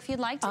mattress cover if you'd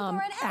like to. Go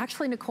right ahead.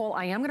 Actually, Nicole,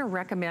 I am going to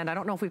recommend, I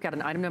don't know if we've got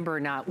an item number or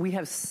not, we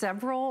have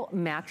several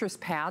mattress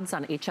pads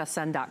on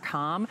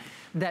hsn.com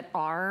that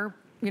are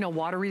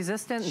water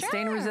resistant and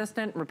stain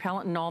resistant,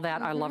 repellent and all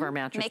that. I love our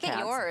mattress pads. Make it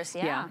yours,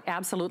 yeah. Yeah,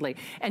 absolutely.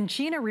 And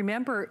Gina,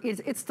 remember,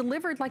 it's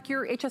delivered like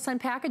your HSN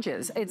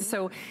packages.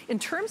 So in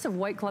terms of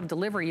white glove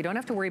delivery, you don't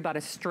have to worry about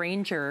a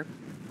stranger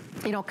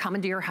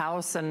coming to your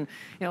house and,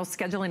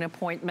 scheduling an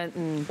appointment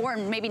and— Or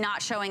maybe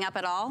not showing up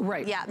at all.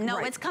 Right. Yeah, no,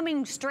 it's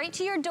coming straight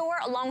to your door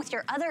along with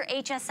your other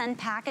HSN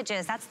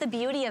packages. That's the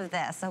beauty of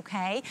this,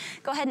 okay?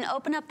 Go ahead and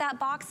open up that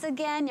box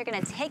again. You're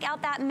gonna take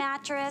out that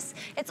mattress.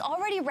 It's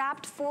already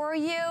wrapped for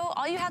you.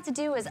 All you have to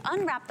do is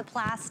unwrap the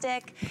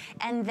plastic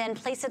and then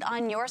place it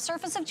on your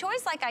surface of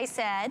choice, like I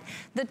said.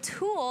 The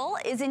tool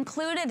is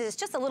included. It's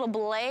just a little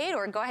blade,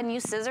 or go ahead and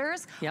use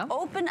scissors. Yep.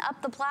 Open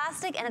up the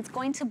plastic and it's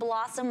going to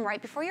blossom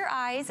right before your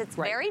eyes. It's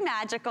very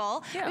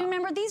magical. Yeah.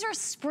 Remember, these are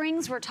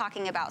springs we're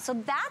talking about. So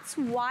that's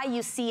why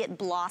you see it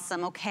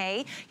blossom,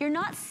 okay? You're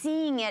not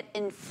seeing it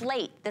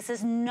inflate. This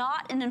is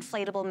not an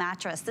inflatable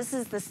mattress. This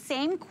is the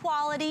same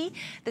quality,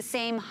 the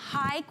same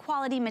high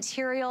quality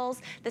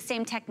materials, the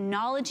same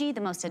technology, the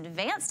most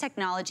advanced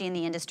technology in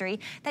the industry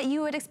that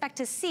you would expect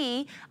to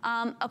see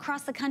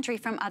across the country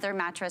from other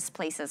mattress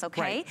places,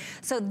 okay? Right.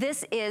 So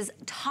this is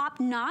top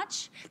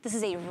notch. This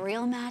is a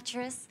real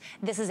mattress.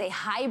 This is a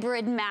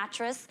hybrid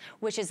mattress,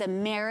 which is a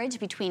marriage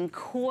between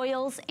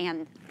coils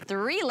and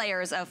 3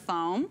 layers of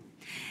foam.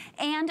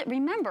 And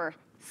remember,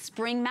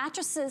 spring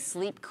mattresses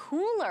sleep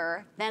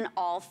cooler than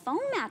all foam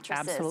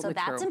mattresses. Absolutely so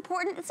that's true.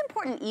 important. It's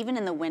important even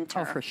in the winter.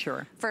 Oh, for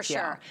sure. For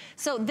sure.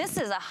 So this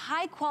is a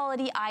high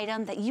quality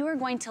item that you are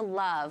going to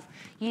love.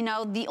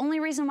 The only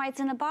reason why it's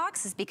in a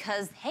box is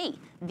because, hey,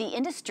 the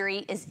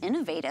industry is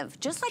innovative.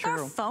 Just like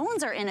our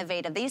phones are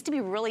innovative. They used to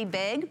be really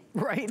big.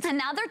 Right. And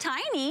now they're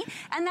tiny.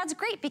 And that's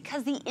great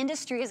because the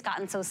industry has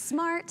gotten so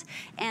smart,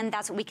 and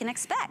that's what we can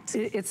expect.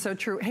 It's so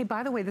true. Hey,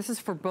 by the way, this is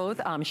for both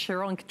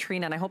Cheryl and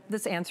Katrina, and I hope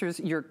this answers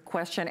your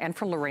question, and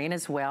for Lorraine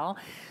as well.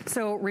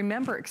 So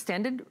remember,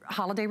 extended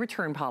holiday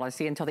return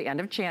policy until the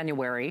end of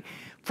January.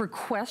 For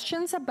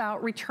questions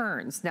about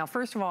returns, now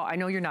first of all, I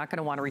know you're not going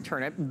to want to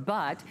return it,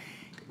 but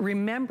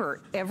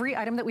remember, every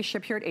item that we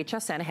ship here at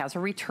HSN has a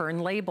return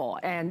label,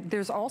 and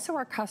there's also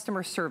our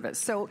customer service.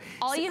 So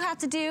all you have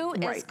to do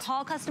is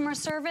call customer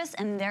service,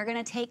 and they're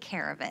going to take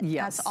care of it.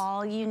 Yes. That's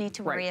all you need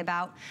to worry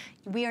about.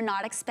 We are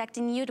not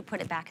expecting you to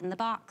put it back in the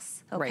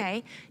box,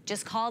 okay?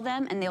 Just call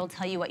them, and they'll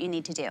tell you what you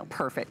need to do.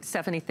 Perfect.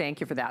 Stephanie, thank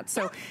you for that.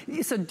 So,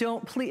 so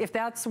don't, please, if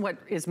that's what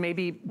is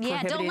maybe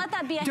prohibited. Yeah, don't let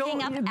that be a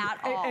hang-up at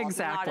all.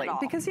 Exactly. Not at all.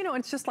 Because, you know,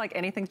 it's just like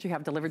anything that you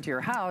have delivered to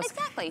your house.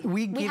 Exactly.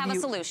 We have a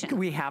solution.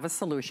 We have a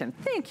solution.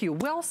 Thank you.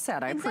 Well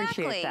said. I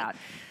appreciate that.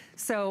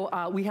 So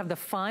we have the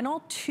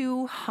final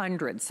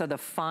 200. So the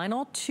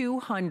final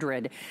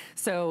 200.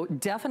 So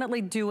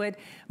definitely do it.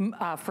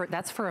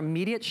 That's for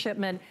immediate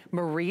shipment.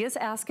 Maria's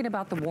asking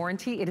about the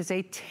warranty. It is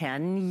a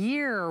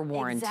 10-year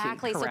warranty.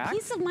 Exactly. Correct? So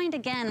peace of mind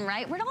again,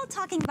 right? We're all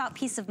talking about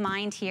peace of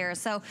mind here.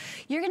 So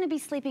you're going to be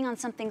sleeping on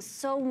something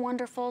so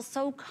wonderful,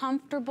 so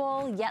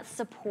comfortable, yet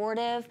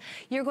supportive.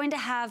 You're going to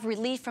have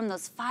relief from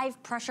those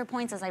 5 pressure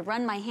points as I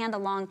run my hand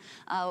along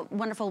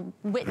wonderful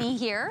Whitney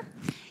here.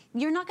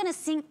 You're not gonna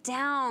sink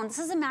down. This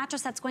is a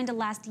mattress that's going to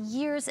last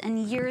years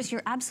and years.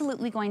 You're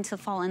absolutely going to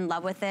fall in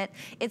love with it.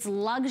 It's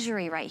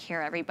luxury right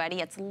here, everybody.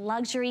 It's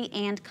luxury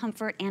and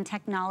comfort and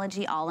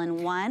technology all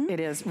in one. It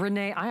is.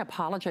 Renee, I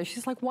apologize.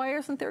 She's like, why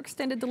isn't there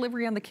extended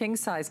delivery on the king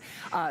size?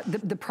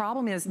 The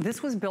problem is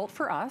this was built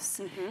for us.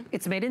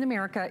 It's made in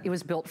America. It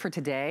was built for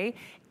today.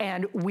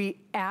 And we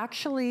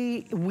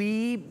actually,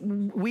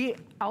 we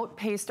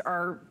outpaced we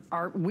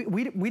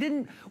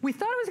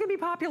thought it was gonna be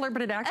popular,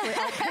 but it actually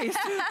outpaced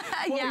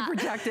what we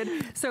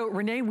projected. So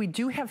Renee, we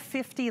do have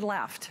 50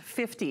 left,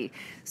 50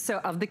 so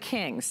of the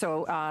king.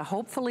 So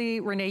hopefully,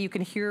 Renee, you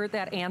can hear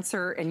that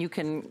answer and you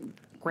can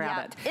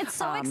grab it. It's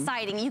so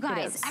exciting. You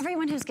guys,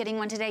 everyone who's getting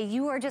one today,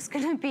 you are just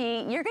gonna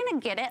be, you're gonna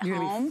get it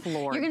home.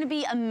 You're gonna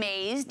be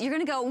amazed. You're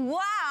gonna go,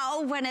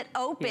 wow, when it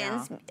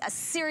opens. A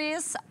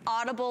serious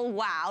audible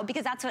wow,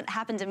 because that's what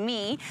happened to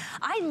me.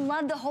 I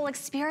love the whole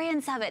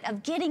experience of it,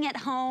 of getting it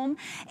home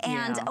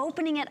and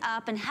opening it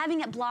up and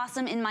having it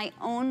blossom in my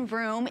own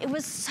room. It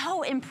was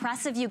so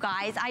impressive, you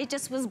guys. I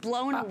just was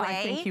blown away.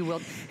 I think you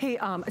will. Hey,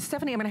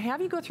 Stephanie, I'm gonna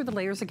have you go through the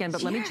layers again,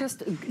 but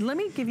let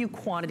me give you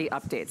quantity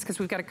updates, because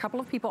we've got a couple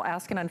of people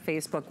asking on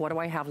Facebook, what do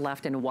I have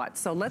left in what?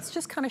 So let's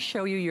just kind of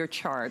show you your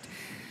chart.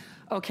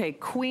 Okay,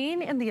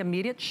 queen in the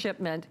immediate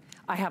shipment,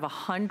 I have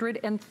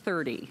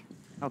 130,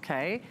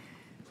 okay?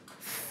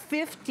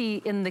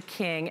 50 in the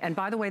king, and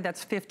by the way,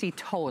 that's 50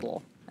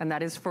 total, and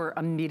that is for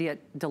immediate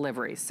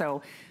delivery.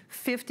 So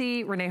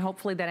 50, Renee,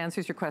 hopefully that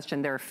answers your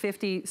question. There are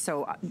 50,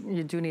 so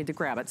you do need to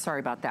grab it. Sorry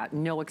about that.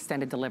 No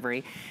extended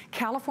delivery.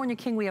 California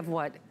king, we have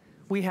what?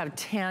 We have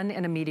 10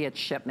 in immediate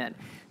shipment.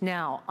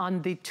 Now,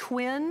 on the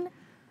twin,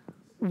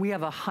 we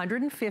have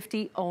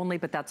 150 only,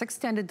 but that's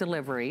extended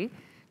delivery.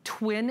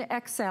 Twin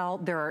XL,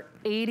 there are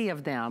 80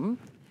 of them.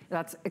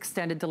 That's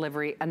extended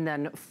delivery. And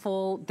then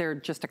full, they're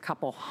just a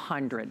couple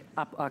hundred,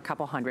 a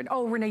couple hundred.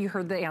 Oh, Renee, you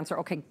heard the answer.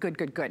 Okay, good,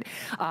 good, good.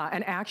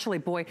 And actually,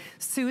 boy,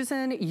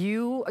 Susan,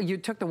 you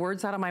took the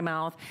words out of my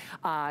mouth.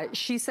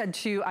 She said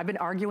too, I've been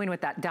arguing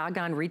with that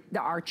doggone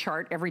our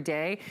chart every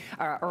day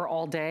or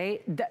all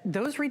day.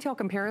 Those retail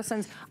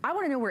comparisons, I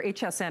want to know where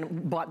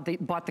HSN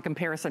bought the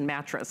comparison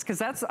mattress, because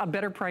that's a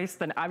better price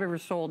than I've ever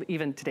sold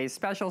even today's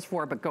specials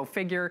for, but go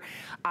figure.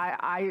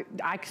 I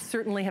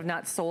certainly have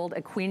not sold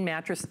a queen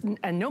mattress,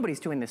 and nobody's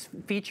doing this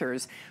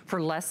features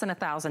for less than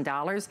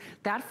 $1,000.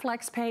 That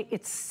flex pay,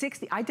 it's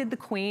 60. I did the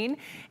queen,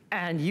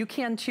 and you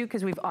can too,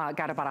 because we've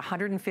got about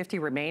 150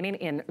 remaining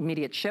in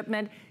immediate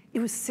shipment.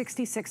 It was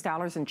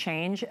 $66 and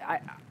change.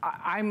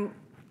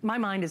 My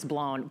mind is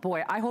blown.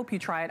 Boy, I hope you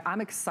try it. I'm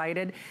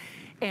excited.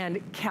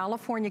 And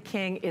California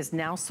King is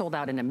now sold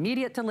out in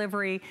immediate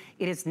delivery.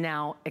 It is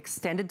now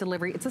extended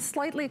delivery. It's a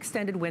slightly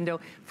extended window.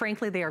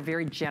 Frankly, they are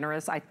very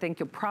generous. I think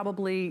you'll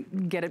probably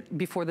get it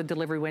before the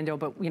delivery window,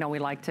 but you know, we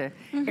like to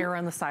err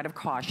on the side of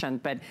caution,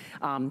 but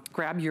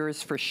grab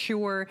yours for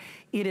sure.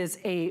 It is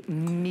a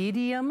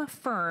medium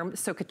firm.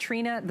 So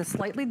Katrina, the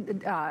slightly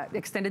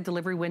extended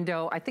delivery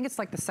window, I think it's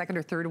like the 2nd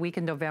or 3rd week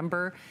in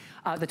November,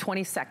 the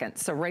 22nd.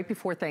 So right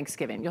before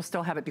Thanksgiving. You'll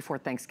still have it before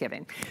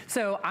Thanksgiving.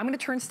 So I'm gonna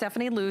turn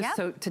Stephanie loose.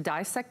 So to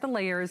dissect the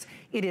layers,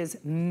 it is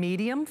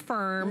medium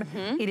firm,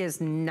 it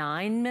is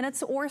 9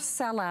 minutes or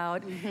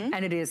sellout,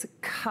 and it is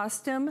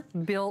custom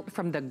built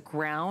from the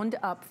ground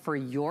up for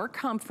your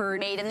comfort.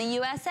 Made in the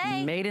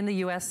USA. Made in the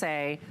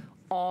USA.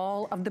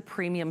 All of the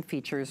premium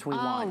features we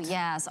want. Oh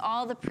yes,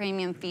 all the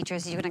premium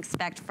features you can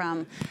expect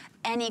from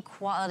any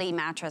quality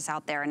mattress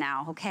out there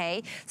now,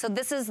 okay? So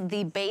this is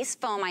the base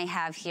foam I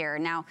have here.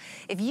 Now,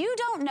 if you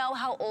don't know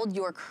how old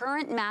your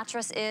current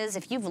mattress is,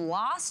 if you've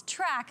lost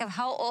track of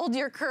how old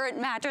your current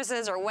mattress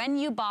is or when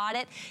you bought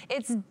it,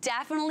 it's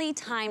definitely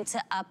time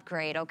to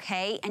upgrade,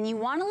 okay? And you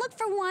wanna look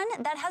for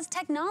one that has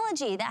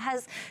technology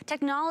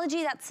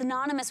that's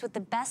synonymous with the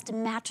best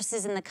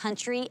mattresses in the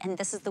country, and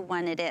this is the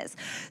one it is.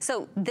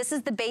 So this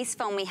is the base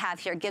foam we have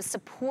here. It gives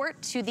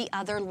support to the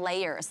other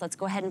layers. Let's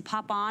go ahead and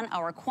pop on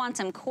our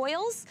Quantum Coil.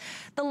 Coils,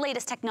 the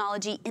latest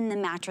technology in the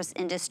mattress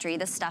industry.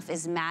 This stuff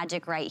is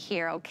magic right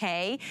here,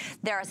 okay?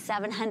 There are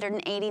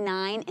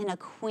 789 in a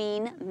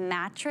queen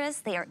mattress.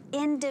 They are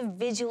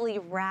individually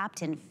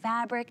wrapped in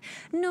fabric.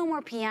 No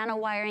more piano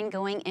wiring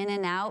going in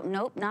and out.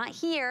 Nope, not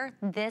here.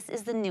 This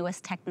is the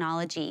newest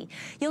technology.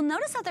 You'll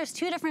notice that there's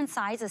two different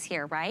sizes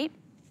here, right?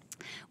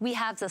 We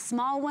have the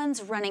small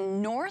ones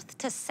running north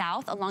to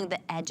south along the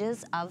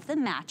edges of the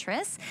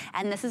mattress,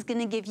 and this is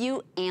gonna give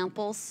you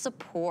ample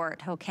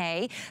support,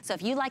 okay? So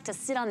if you like to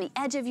sit on the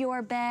edge of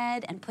your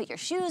bed and put your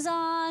shoes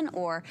on,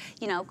 or,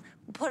 you know,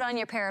 put on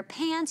your pair of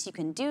pants, you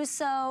can do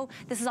so.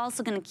 This is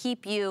also gonna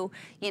keep you,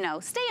 you know,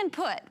 staying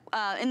put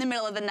in the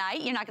middle of the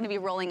night. You're not gonna be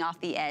rolling off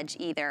the edge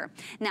either.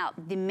 Now,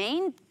 the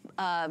main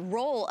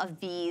role of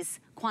these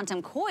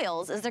quantum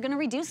coils is they're gonna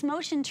reduce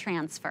motion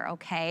transfer,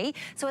 okay?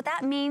 So what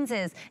that means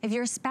is if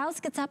your spouse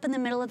gets up in the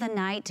middle of the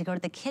night to go to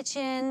the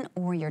kitchen,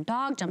 or your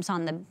dog jumps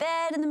on the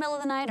bed in the middle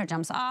of the night or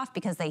jumps off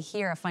because they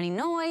hear a funny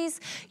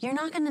noise, you're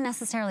not gonna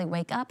necessarily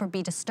wake up or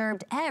be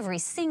disturbed every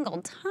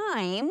single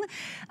time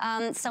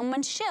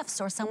someone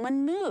shifts or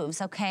someone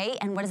moves, okay?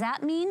 And what does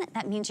that mean?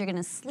 That means you're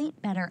gonna sleep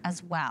better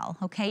as well,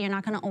 okay? You're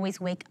not gonna always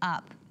wake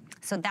up.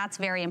 So that's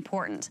very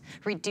important.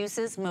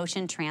 Reduces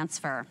motion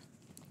transfer.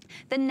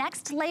 The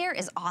next layer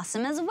is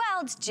awesome as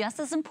well. It's just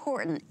as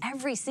important.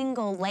 Every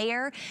single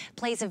layer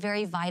plays a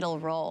very vital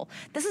role.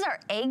 This is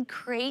our egg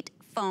crate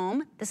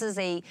foam. This is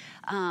a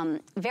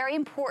very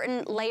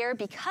important layer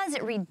because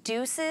it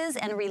reduces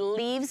and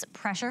relieves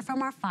pressure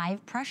from our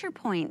 5 pressure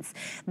points.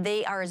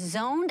 They are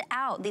zoned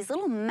out. These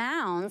little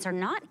mounds are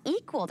not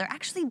equal. They're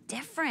actually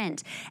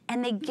different.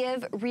 And they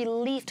give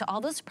relief to all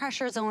those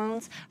pressure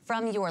zones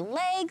from your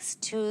legs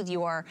to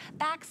your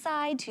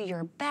backside, to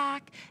your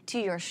back, to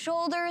your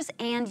shoulders,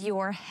 and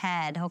your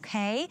head,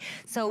 okay?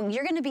 So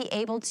you're gonna be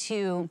able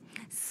to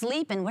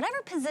sleep in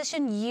whatever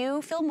position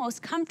you feel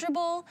most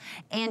comfortable,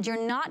 and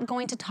you're not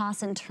going to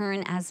toss and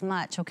turn as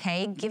much,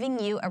 okay? Giving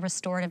you a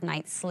restorative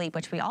night's sleep,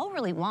 which we all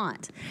really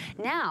want.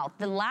 Now,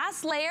 the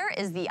last layer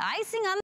is the icing on